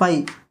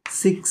 5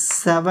 6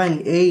 7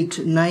 8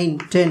 9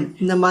 10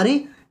 இந்த மாதிரி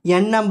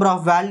n நம்பர்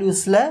ஆஃப்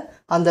வேல்யூஸில்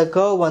அந்த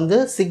கர்வ் வந்து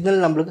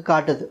சிக்னல் நம்மளுக்கு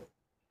காட்டுது.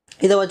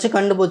 இதை வச்சு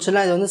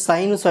கண்டுபிடிச்சலாம் இது வந்து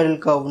சைனுசாய்டல்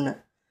கர்வ்னு.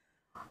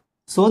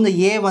 ஸோ இந்த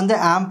ஏ வந்து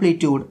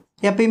ஆம்ப்ளிடியூட்.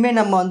 எப்பயுமே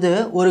நம்ம வந்து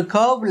ஒரு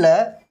கர்வில்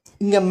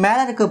இங்கே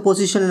மேலே இருக்கிற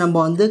பொசிஷனை நம்ம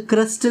வந்து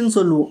கிரெஸ்ட்டுன்னு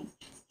சொல்லுவோம்,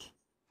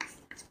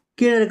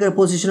 கீழே இருக்கிற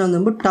பொசிஷனை வந்து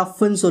நம்ம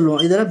டஃப்னு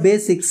சொல்லுவோம். இதெல்லாம்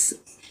பேசிக்ஸ்,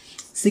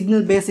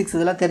 சிக்னல் பேசிக்ஸ்,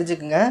 இதெல்லாம்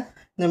தெரிஞ்சுக்குங்க.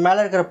 இந்த மேலே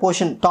இருக்கிற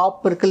போர்ஷன்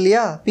டாப் இருக்கு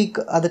இல்லையா, பீக்,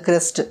 அது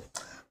கிரெஸ்ட்டு.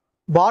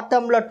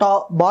 பாட்டமில்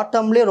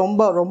பாட்டம்லேயே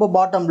ரொம்ப ரொம்ப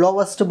பாட்டம்,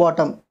 லோவஸ்ட்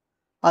பாட்டம்,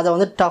 அதை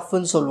வந்து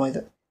டஃப்னு சொல்லுவோம்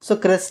இது. ஸோ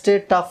கிரெஸ்ட்டு,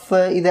 டஃப்பு,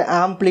 இது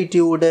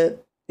ஆம்ப்ளிடியூடு,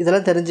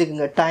 இதெல்லாம்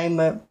தெரிஞ்சுக்குங்க.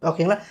 டைமு,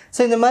 ஓகேங்களா. ஸோ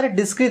இந்த மாதிரி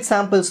டிஸ்க்ரீட்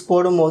சாம்பிள்ஸ்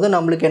போடும்போது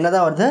நம்மளுக்கு என்ன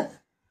தான் வருது,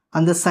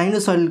 அந்த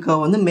சைனுசாய்டல்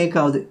கர்வ் வந்து மேக்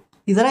ஆகுது.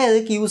 இதெல்லாம்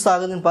எதுக்கு யூஸ்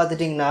ஆகுதுன்னு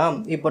பார்த்துட்டிங்கன்னா,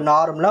 இப்போ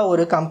நார்மலாக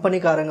ஒரு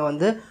கம்பெனிக்காரங்க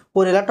வந்து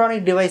ஒரு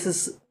எலக்ட்ரானிக்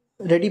டிவைசஸ்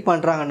ரெடி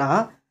பண்ணுறாங்கன்னா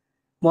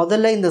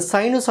முதல்ல இந்த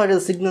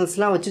சைனுசாய்டல்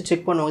சிக்னல்ஸ்லாம் வச்சு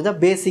செக் பண்ணுவோம். இதான்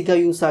பேசிக்காக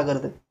யூஸ்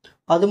ஆகிறது.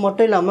 அது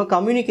மட்டும் இல்லாமல்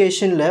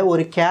கம்யூனிகேஷனில்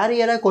ஒரு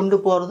கேரியரை கொண்டு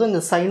போகிறதும்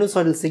இந்த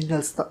சைனுசாய்டல்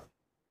சிக்னல்ஸ் தான்.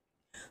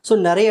 ஸோ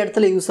நிறைய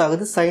இடத்துல யூஸ்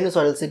ஆகுது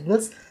சைனுசாய்டல்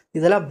சிக்னல்ஸ்.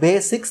 இதெல்லாம்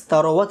பேசிக்ஸ்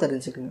தரோவாக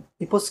தெரிஞ்சுக்குங்க.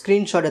 இப்போது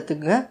ஸ்க்ரீன்ஷாட்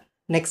எடுத்துக்கங்க.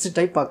 நெக்ஸ்ட்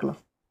டைப் பார்க்கலாம்.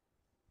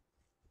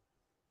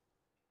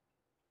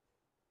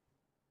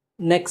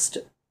 Next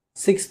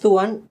 6th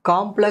one,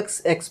 complex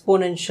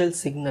exponential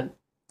signal.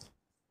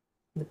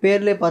 இந்த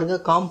பேர்லேயே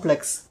பாருங்கள்,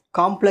 காம்ப்ளெக்ஸ்.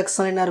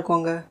 காம்ப்ளெக்ஸ்னால் என்ன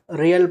இருக்குங்க,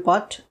 real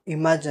part,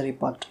 imaginary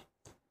part.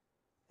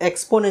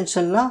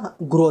 எக்ஸ்போனென்ஷியல்னால்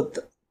growth,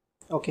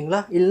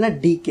 ஓகேங்களா, இல்லைனா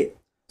டீகே.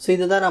 ஸோ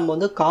இதுதான் நம்ம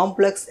வந்து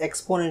காம்ப்ளெக்ஸ்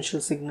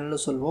எக்ஸ்போனென்ஷியல்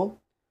சிக்னல்னு சொல்லுவோம்.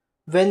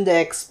 when the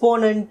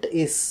exponent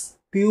is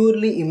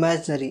purely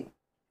imaginary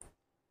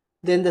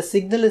then the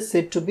signal is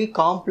said to be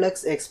complex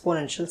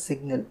exponential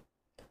signal.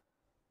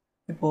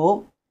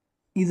 இப்போது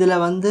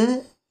இதில் வந்து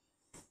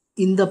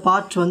இந்த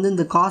பார்ட் வந்து,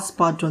 இந்த காஸ்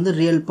பார்ட் வந்து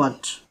ரியல்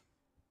பார்ட்,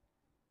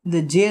 இந்த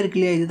ஜே இருக்கு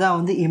இல்லையா, இதுதான்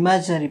வந்து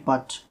இமேஜினரி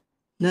பார்ட்.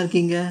 என்ன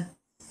இருக்கீங்க,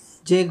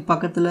 ஜேக்கு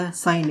பக்கத்தில்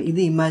சைன்,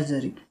 இது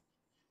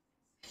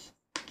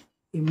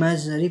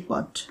இமேஜினரி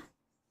பார்ட்.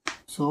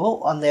 ஸோ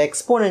அந்த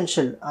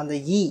எக்ஸ்போனென்ஷியல், அந்த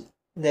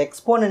இந்த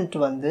எக்ஸ்போனென்ட்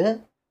வந்து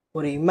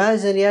ஒரு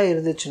இமேஜினரியாக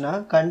இருந்துச்சுன்னா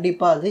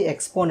கண்டிப்பாக அது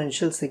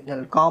exponential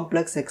signal,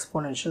 complex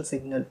exponential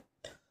signal.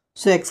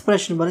 So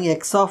expression பாருங்கள்,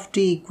 X of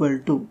D equal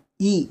to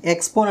E.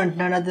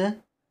 எக்ஸ்போனென்ட்னானது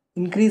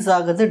increase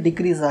ஆகிறது,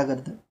 டிக்ரீஸ்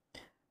ஆகிறது.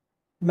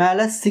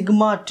 மேலே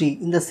சிக்மா டி,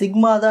 இந்த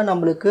சிக்மா தான்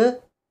நம்மளுக்கு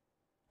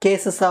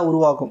கேசஸாக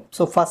உருவாகும்.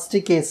 So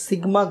first case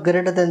sigma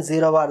greater than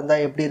 0வாக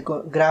இருந்தால் எப்படி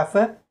இருக்கும்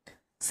கிராஃபு,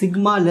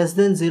 சிக்மா லெஸ்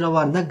தென்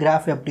 0வாக இருந்தால்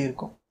கிராஃப் எப்படி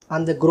இருக்கும்,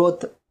 அந்த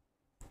growth.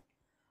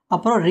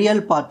 அப்புறம்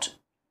ரியல் பார்ட்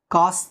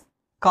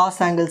காஸ்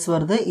ஆங்கிள்ஸ்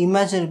வருது,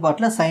 இமேஜினரி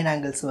பார்ட்டில் சைன்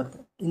ஆங்கிள்ஸ் வருது.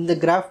 இந்த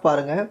கிராஃப்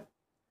பாருங்கள்.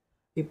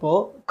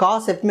 இப்போது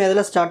காஸ் எப்பவுமே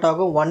எதில் ஸ்டார்ட்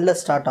ஆகும், 1ல்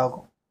ஸ்டார்ட்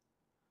ஆகும்.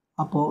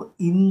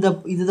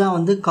 அப்போது இதுதான்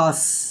வந்து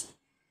காஸ்.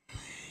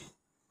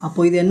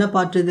 அப்போது இது என்ன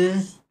பார்ட், இது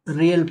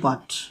real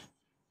part.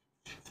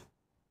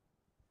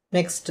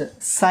 Next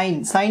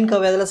sign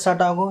curve எதில்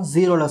ஸ்டார்ட் ஆகும்,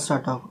 0ல்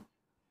ஸ்டார்ட் ஆகும்.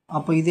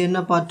 அப்போ இது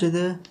என்ன பார்ட்,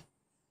 இது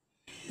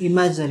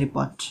இமேஜினரி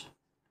பார்ட்.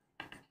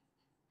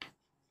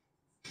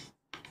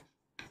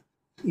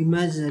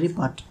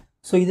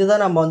 ஸோ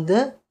இதுதான் நம்ம வந்து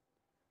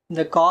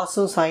இந்த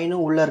காசும்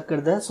சைனும் உள்ளே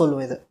இருக்கிறத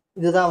சொல்லுவோம்.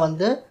 இதுதான்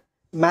வந்து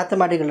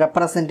மேத்தமேட்டிக்கல்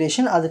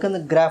ரெப்ரசன்டேஷன், அதுக்கு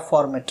அந்த கிராஃப்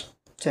ஃபார்மேட்.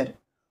 சரி,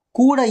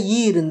 கூட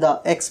இருந்தால்,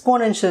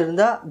 எக்ஸ்போனென்ஷியல்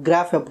இருந்தால்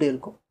கிராஃப் எப்படி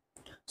இருக்கும்.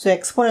 ஸோ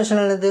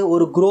எக்ஸ்போனென்ஷியல்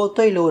ஒரு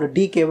growthோ இல்லை ஒரு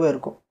டீகேவோ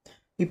இருக்கும்.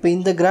 இப்போ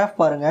இந்த கிராஃப்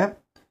பாருங்கள்,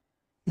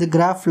 இந்த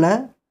கிராஃபில்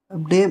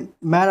அப்படியே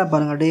மேலே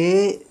பாருங்கள், அப்படியே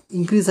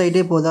இன்க்ரீஸ்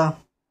ஆகிட்டே போதா.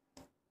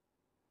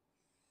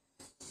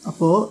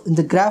 அப்போது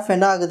இந்த கிராஃப்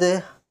என்ன ஆகுது,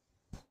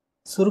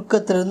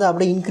 சுருக்கத்திலேருந்து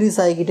அப்படியே இன்க்ரீஸ்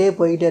ஆகிக்கிட்டே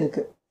போய்கிட்டே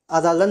இருக்குது.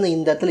 அதால் தான்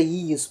இந்த இடத்துல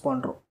யூஸ்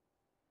பண்ணுறோம்.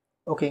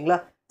 ஓகேங்களா.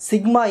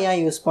 சிக்மா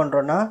ஏன் யூஸ்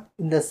பண்ணுறோன்னா,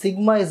 இந்த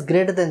சிக்மா இஸ்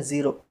கிரேட்டர் தென்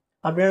 0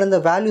 அப்படின்னா இந்த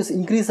வேல்யூஸ்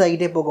இன்க்ரீஸ்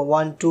ஆகிட்டே போகும்,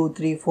 1 2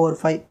 3 4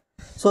 5.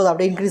 ஸோ அது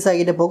அப்படியே இன்க்ரீஸ்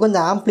ஆகிட்டே போகும்,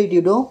 இந்த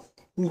ஆம்ப்ளிடியூடும்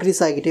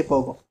இன்க்ரீஸ் ஆகிட்டே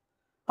போகும்.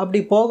 அப்படி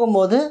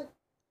போகும்போது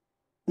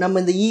நம்ம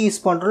இந்த யூஸ்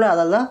பண்ணுறோம்ல,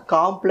 அதெல்லாம்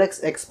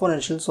காம்ப்ளெக்ஸ்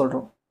எக்ஸ்போனென்ஷியல்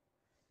சொல்கிறோம்.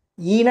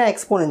 ஈனா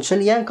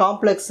எக்ஸ்போனென்ஷியல், ஏன்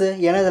காம்ப்ளெக்ஸு,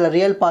 ஏன்னா இதில்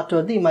ரியல் பார்ட்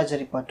வருது,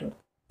 இமேஜினரி பார்ட் வருது.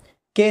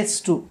 கேஸ்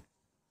 2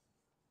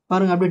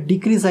 பாருங்கள், அப்படியே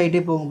டிக்ரீஸ்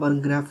ஆகிட்டே போகும்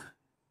பாருங்கள் கிராஃப்.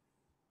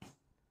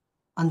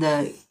 அந்த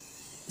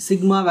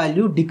சிக்மா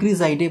வேல்யூ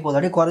டிக்ரீஸ் ஆகிட்டே போகுது,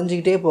 அப்படியே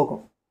குறைஞ்சிக்கிட்டே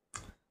போகும்.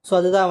 ஸோ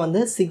அதுதான் வந்து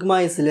sigma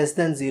is less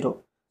than 0.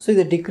 So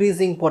இது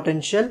டிக்ரீசிங்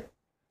பொட்டென்ஷியல்,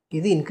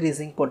 இது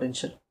இன்க்ரீசிங்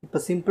பொட்டென்ஷியல். இப்போ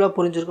சிம்பிளாக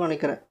புரிஞ்சிருக்கும்னு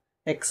நினைக்கிறேன்.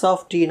 எக்ஸ்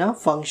ஆஃப் டீனா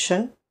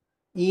ஃபங்க்ஷன்,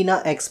 ஈனா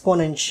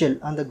எக்ஸ்போனென்ஷியல்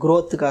அந்த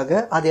க்ரோத்துக்காக.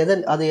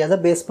 அது எதை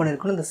பேஸ்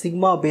பண்ணியிருக்கோம்? இந்த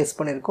சிக்மா பேஸ்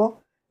பண்ணியிருக்கோம்.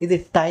 இது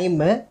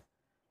டைமு.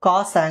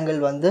 காஸ் ஆங்கிள்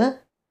வந்து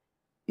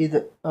இது,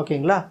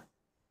 ஓகேங்களா?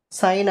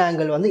 சைன்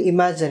ஆங்கிள் வந்து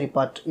இமேஜினரி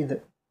பார்ட் இது.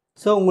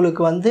 ஸோ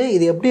உங்களுக்கு வந்து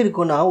இது எப்படி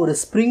இருக்குன்னா ஒரு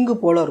ஸ்ப்ரிங்கு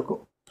போல்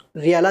இருக்கும்.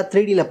 ரியலாக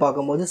 3Dயில்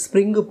பார்க்கும்போது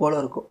ஸ்ப்ரிங்கு போல்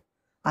இருக்கும்.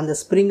 அந்த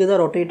ஸ்ப்ரிங்கு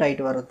தான் ரொட்டேட்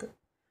ஆகிட்டு வர்றது,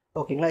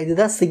 ஓகேங்களா?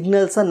 இதுதான்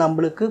சிக்னல்ஸாக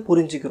நம்மளுக்கு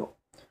புரிஞ்சுக்கிறோம்.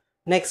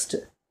 நெக்ஸ்ட்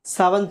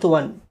 7th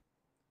ஒன்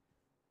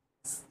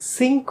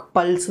சிங்க்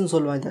பல்ஸ்ன்னு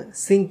சொல்லுவாங்க. இது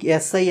சிங்க்,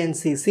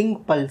 SINC, சிங்க்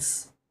பல்ஸ்.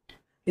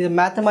 இது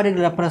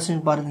மேத்தமெட்டிக்கல்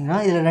ரெப்ரசன்ட் பாருங்கன்னா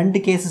இதில்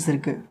 2 கேசஸ்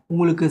இருக்குது.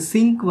 உங்களுக்கு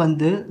சிங்க்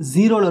வந்து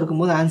 0ல்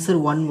இருக்கும்போது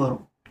ஆன்சர் 1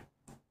 வரும்.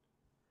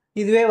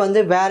 இதுவே வந்து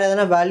வேறு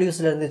எதனா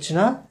வேல்யூஸில்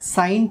இருந்துச்சுன்னா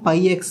sin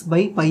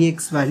πx/πx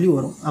வேல்யூ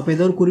வரும். அப்போ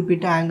ஏதோ ஒரு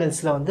குறிப்பிட்ட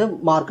ஆங்கிள்ஸில் வந்து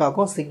மார்க்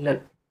ஆகும் சிக்னல்.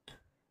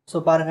 ஸோ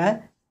பாருங்கள்,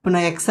 இப்போ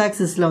நான் எக்ஸ்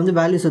ஆக்சிஸில் வந்து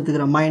வேல்யூஸ்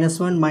எடுத்துக்கிறேன்.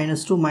 -1,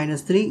 -2,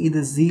 -3.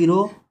 இது 0,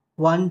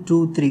 1, 2,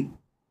 3.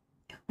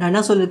 நான்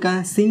என்ன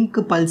சொல்லியிருக்கேன்? சிங்க்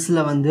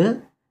பல்ஸில் வந்து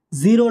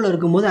 0ல்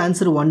இருக்கும்போது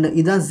ஆன்சர் 1.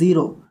 இதுதான்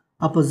 0.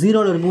 அப்போ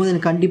 0ல் இருக்கும்போது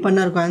எனக்கு கண்டிப்பாக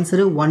என்ன இருக்கும்?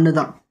 ஆன்சரு 1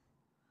 தான்.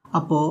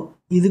 அப்போது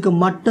இதுக்கு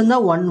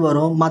மட்டும்தான் 1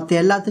 வரும். மற்ற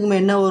எல்லாத்துக்குமே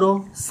என்ன வரும்?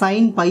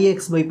 sin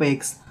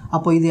πx/πx.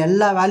 அப்போ இது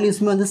எல்லா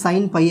வேல்யூஸுமே வந்து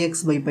sin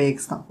πx/πx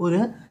தான். ஒரு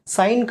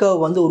சைன்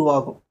கர்வ் வந்து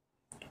உருவாகும்.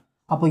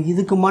 அப்போ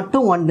இதுக்கு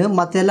மட்டும் 1,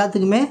 மற்ற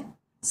எல்லாத்துக்குமே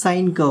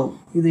சைன் கர்வ்.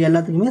 இது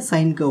எல்லாத்துக்குமே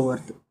சைன் கர்வ்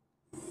வருது.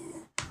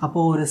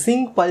 அப்போது ஒரு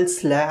சிங்க்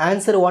பல்ஸில்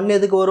ஆன்சர் 1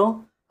 எதுக்கு வரும்?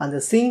 அந்த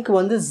சிங்க்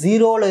வந்து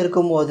 0ல்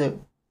இருக்கும்போது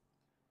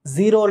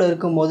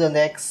அந்த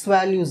எக்ஸ்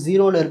வேல்யூ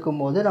 0ல்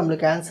இருக்கும்போது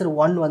நம்மளுக்கு ஆன்சர்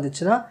 1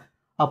 வந்துச்சுன்னா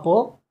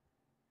அப்போது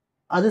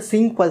அது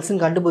சிங்க்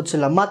பல்ஸ்ன்னு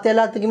கண்டுபிடிச்சிடலாம். மற்ற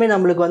எல்லாத்துக்குமே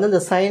நம்மளுக்கு வந்து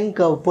அந்த சைன்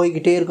கர்வ்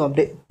போய்கிட்டே இருக்கும்,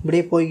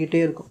 அப்படியே போய்கிட்டே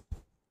இருக்கும்.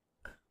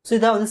 ஸோ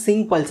இதான் வந்து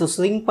சிங்க் பல்ஸ்.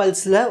 சிங்க்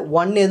பல்ஸில்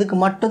 1 எதுக்கு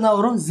மட்டும்தான்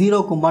வரும்?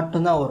 0க்கு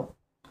மட்டும்தான் வரும்.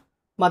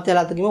 மற்ற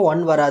எல்லாத்துக்குமே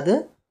 1 வராது.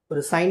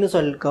 ஒரு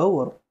சைனுசாய்டல் கர்வ்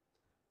வரும்.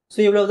 ஸோ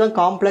இவ்வளோ தான்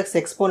complex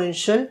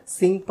exponential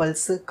sink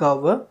pulse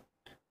curve.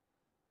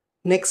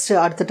 Next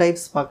அடுத்த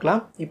டைப்ஸ்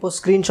பார்க்கலாம். இப்போது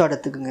ஸ்க்ரீன்ஷாட்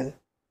எடுத்துக்குங்க. இது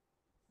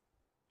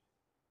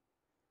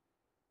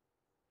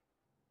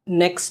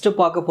நெக்ஸ்ட்டு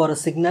பார்க்க போகிற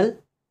சிக்னல்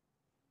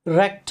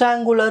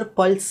ரெக்டாங்குலர்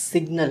பல்ஸ்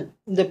சிக்னல்.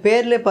 இந்த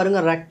பேர்லேயே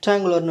பாருங்கள்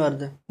ரெக்டாங்குலர்னு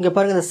வருது. இங்கே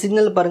பாருங்கள், இந்த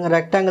சிக்னல் பாருங்கள்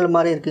ரெக்டாங்கிள்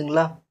மாதிரி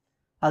இருக்குங்களா?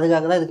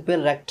 அதுக்காக தான் இதுக்கு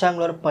பேர்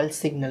ரெக்டாங்குலர் பல்ஸ்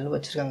சிக்னல்னு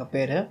வச்சுருக்காங்க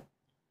பேர்.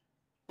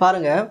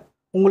 பாருங்கள்,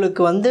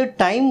 உங்களுக்கு வந்து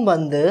டைம்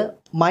வந்து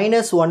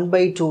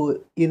 -1/2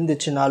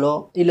 இருந்துச்சுனாலோ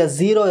இல்லை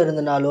 0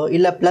 இருந்தனாலோ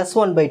இல்லை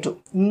 +1/2,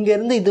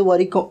 இங்கேருந்து இது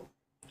வரைக்கும்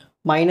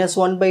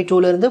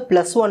 -1/2லேருந்து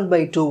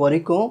 +1/2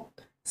 வரைக்கும்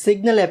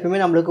சிக்னல் எப்பவுமே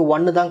நம்மளுக்கு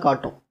 1 தான்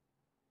காட்டும்.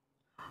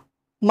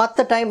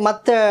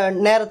 மற்ற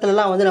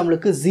நேரத்துலலாம் வந்து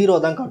நம்மளுக்கு 0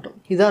 தான் காட்டும்.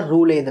 இதுதான்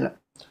ரூலே இதில்.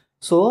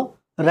 So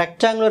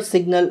rectangular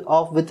signal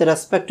off with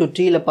respect to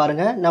டீயில்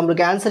பாருங்கள்,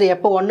 நம்மளுக்கு ஆன்சர்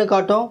எப்போ 1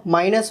 காட்டும்?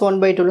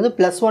 -1/2லேருந்து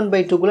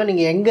 +1/2க்குள்ளே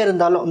நீங்கள் எங்கே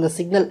இருந்தாலும் அந்த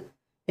சிக்னல்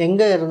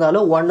எங்கே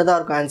இருந்தாலும் 1 தான்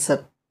இருக்கும்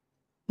ஆன்சர்.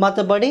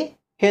 மற்றபடி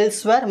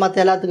ஹெல்ஸ்வேர்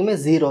மற்ற எல்லாத்துக்குமே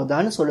 0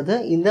 தான் சொல்லுது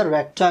இந்த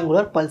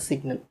ரெக்டாங்குலர் பல்ஸ்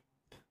சிக்னல்.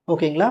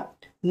 ஓகேங்களா?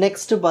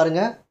 நெக்ஸ்ட்டு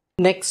பாருங்கள்,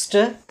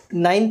 next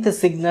 9th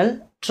signal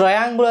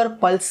triangular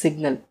pulse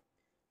signal.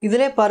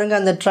 இதிலே பாருங்கள்,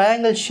 அந்த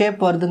ட்ரையாங்கிள்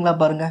ஷேப் வருதுங்களா?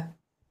 பாருங்கள்,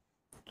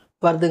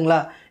 வருதுங்களா?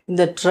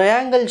 இந்த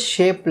ட்ரையாங்கிள்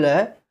ஷேப்பில்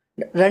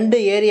 2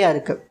 ஏரியா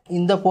இருக்குது.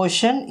 இந்த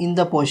போர்ஷன்,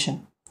 இந்த போர்ஷன்.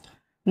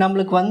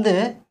 நம்மளுக்கு வந்து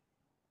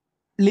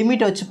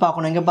லிமிட் வச்சு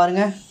பார்க்கணும். இங்கே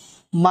பாருங்கள்,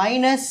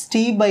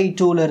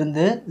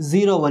 -t/2லேருந்து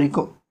 0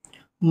 வரைக்கும்,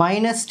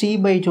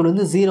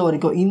 -t/2லேருந்து 0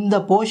 வரைக்கும் இந்த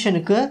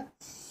போர்ஷனுக்கு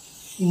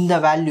இந்த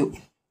வேல்யூ,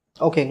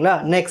 ஓகேங்களா?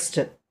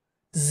 நெக்ஸ்ட்டு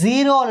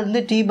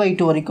 0லேருந்து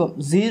t/2 வரைக்கும்,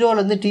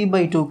 0லேருந்து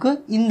t/2க்கு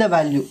இந்த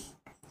வேல்யூ.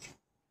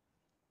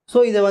 ஸோ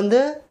இதை வந்து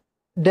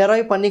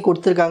டெரைவ் பண்ணி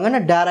கொடுத்துருக்காங்க.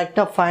 நான்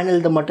டேரெக்டாக ஃபைனல்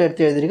இதை மட்டும்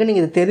எடுத்து எழுதிருக்கேன்.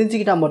 நீங்கள் இதை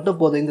தெரிஞ்சுக்கிட்டால் மட்டும்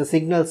போதும் இந்த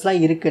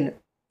சிக்னல்ஸ்லாம் இருக்குன்னு,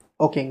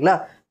 ஓகேங்களா?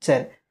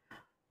 சரி.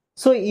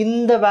 ஸோ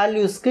இந்த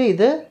வேல்யூஸ்க்கு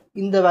இது,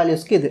 இந்த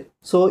வேல்யூஸ்க்கு இது.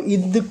 ஸோ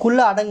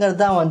இதுக்குள்ளே அடங்கிறது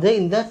தான் வந்து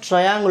இந்த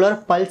ட்ரையாங்குலர்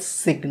பல்ஸ்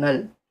சிக்னல்,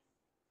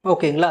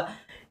 ஓகேங்களா?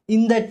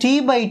 இந்த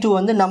t/2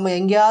 வந்து நம்ம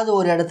எங்கேயாவது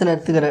ஒரு இடத்துல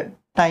எடுத்துக்கிற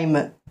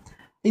டைமு.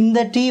 இந்த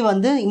t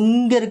வந்து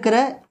இங்கே இருக்கிற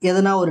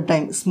எதனா ஒரு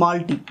time,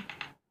 small t.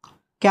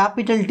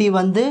 Capital T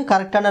வந்து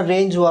கரெக்டான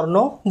ரேஞ்ச்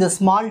வரணும். இந்த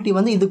ஸ்மால் t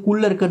வந்து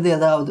இதுக்குள்ளே இருக்கிறது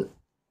ஏதாவது,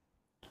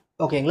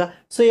 ஓகேங்களா?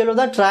 ஸோ இவ்வளோ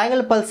தான்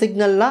ட்ரையாங்கிள் பல்ஸ்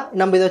சிக்னல்னால்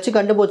நம்ம இதை வச்சு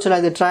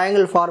கண்டுபிடிச்சலாம். இது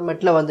ட்ரையாங்கிள்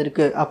ஃபார்மேட்டில்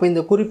வந்திருக்கு. அப்போ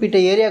இந்த குறிப்பிட்ட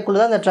ஏரியாக்குள்ளே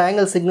தான் இந்த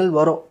ட்ரையாங்கிள் சிக்னல்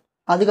வரும்,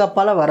 அதுக்கு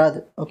அப்பால்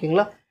வராது,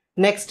 ஓகேங்களா?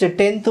 Next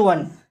 10th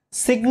one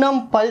signum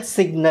pulse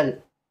signal.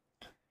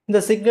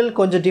 இந்த சிக்னல்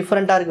கொஞ்சம்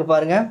டிஃப்ரெண்ட்டாக இருக்குது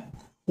பாருங்கள்.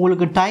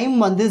 உங்களுக்கு டைம்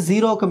வந்து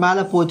 0க்கு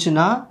மேலே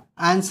போச்சுன்னா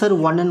ஆன்சர்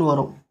 1ன்னு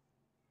வரும்.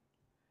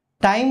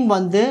 டைம்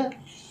வந்து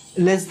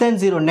less than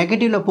 0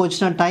 நெகட்டிவில்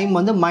போச்சுன்னா டைம்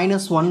வந்து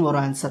 -1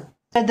 வரும் ஆன்சர்.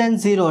 greater than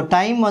 0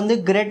 டைம் வந்து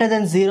greater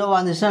than 0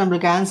 வந்துச்சுன்னா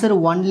நம்மளுக்கு ஆன்சர்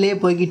 1லே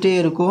போய்கிட்டே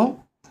இருக்கும்.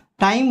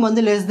 டைம்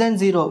வந்து less than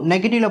 0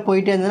 நெகட்டிவில்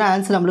போயிட்டே இருந்ததுன்னா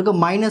ஆன்சர் நம்மளுக்கு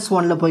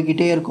 -1ல்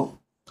போய்கிட்டே இருக்கும்.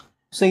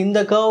 ஸோ இந்த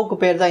கர்வுக்கு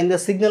பேர் தான், இந்த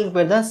சிக்னலுக்கு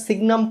பேர் தான்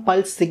சிக்னம்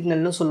பல்ஸ்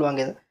சிக்னல்னு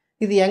சொல்லுவாங்க.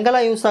 இது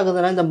எங்கெல்லாம் யூஸ்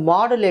ஆகுதுன்னா இந்த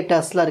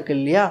மாடுலேட்டர்ஸ்லாம் இருக்குது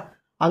இல்லையா,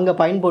 அங்கே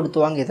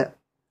பயன்படுத்துவாங்க இதை,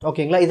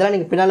 ஓகேங்களா? இதெல்லாம்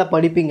நீங்கள் பின்னால்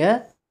படிப்பீங்க.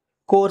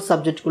 கோர்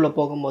சப்ஜெக்ட்குள்ளே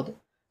போகும்போது.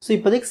 ஸோ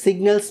இப்போதைக்கு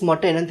சிக்னல்ஸ்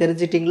மட்டும் என்னென்னு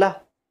தெரிஞ்சிட்டிங்களா?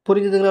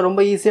 புரிஞ்சுதுங்களா?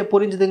 ரொம்ப ஈஸியாக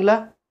புரிஞ்சுதுங்களா?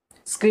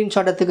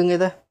 ஸ்க்ரீன்ஷாட் எடுத்துக்குங்க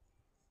இதை.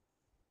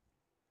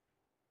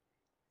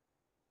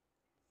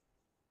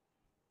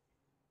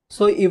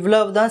 ஸோ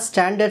இவ்வளவு தான்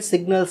ஸ்டாண்டர்ட்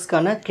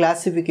சிக்னல்ஸ்க்கான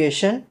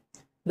கிளாஸிஃபிகேஷன்.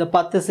 இந்த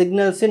 10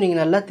 சிக்னல்ஸையும்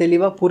நீங்கள் நல்லா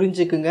தெளிவாக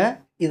புரிஞ்சுக்குங்க.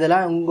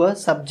 இதெல்லாம் உங்கள்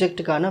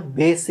சப்ஜெக்ட்டுக்கான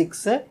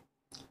பேசிக்ஸை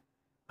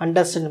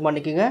அண்டர்ஸ்டாண்ட்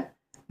பண்ணிக்கோங்க.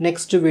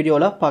 நெக்ஸ்ட்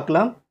வீடியோவில்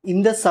பார்க்கலாம்.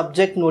 இந்த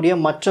சப்ஜெக்டினுடைய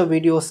மற்ற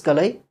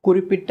வீடியோஸ்களை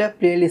குறிப்பிட்ட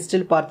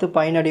பிளேலிஸ்ட்டில் பார்த்து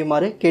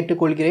பயனடையுமாறு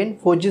கேட்டுக்கொள்கிறேன்.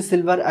 Fauji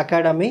silver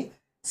academy,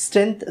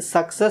 strength,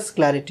 success,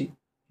 clarity.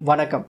 வணக்கம்.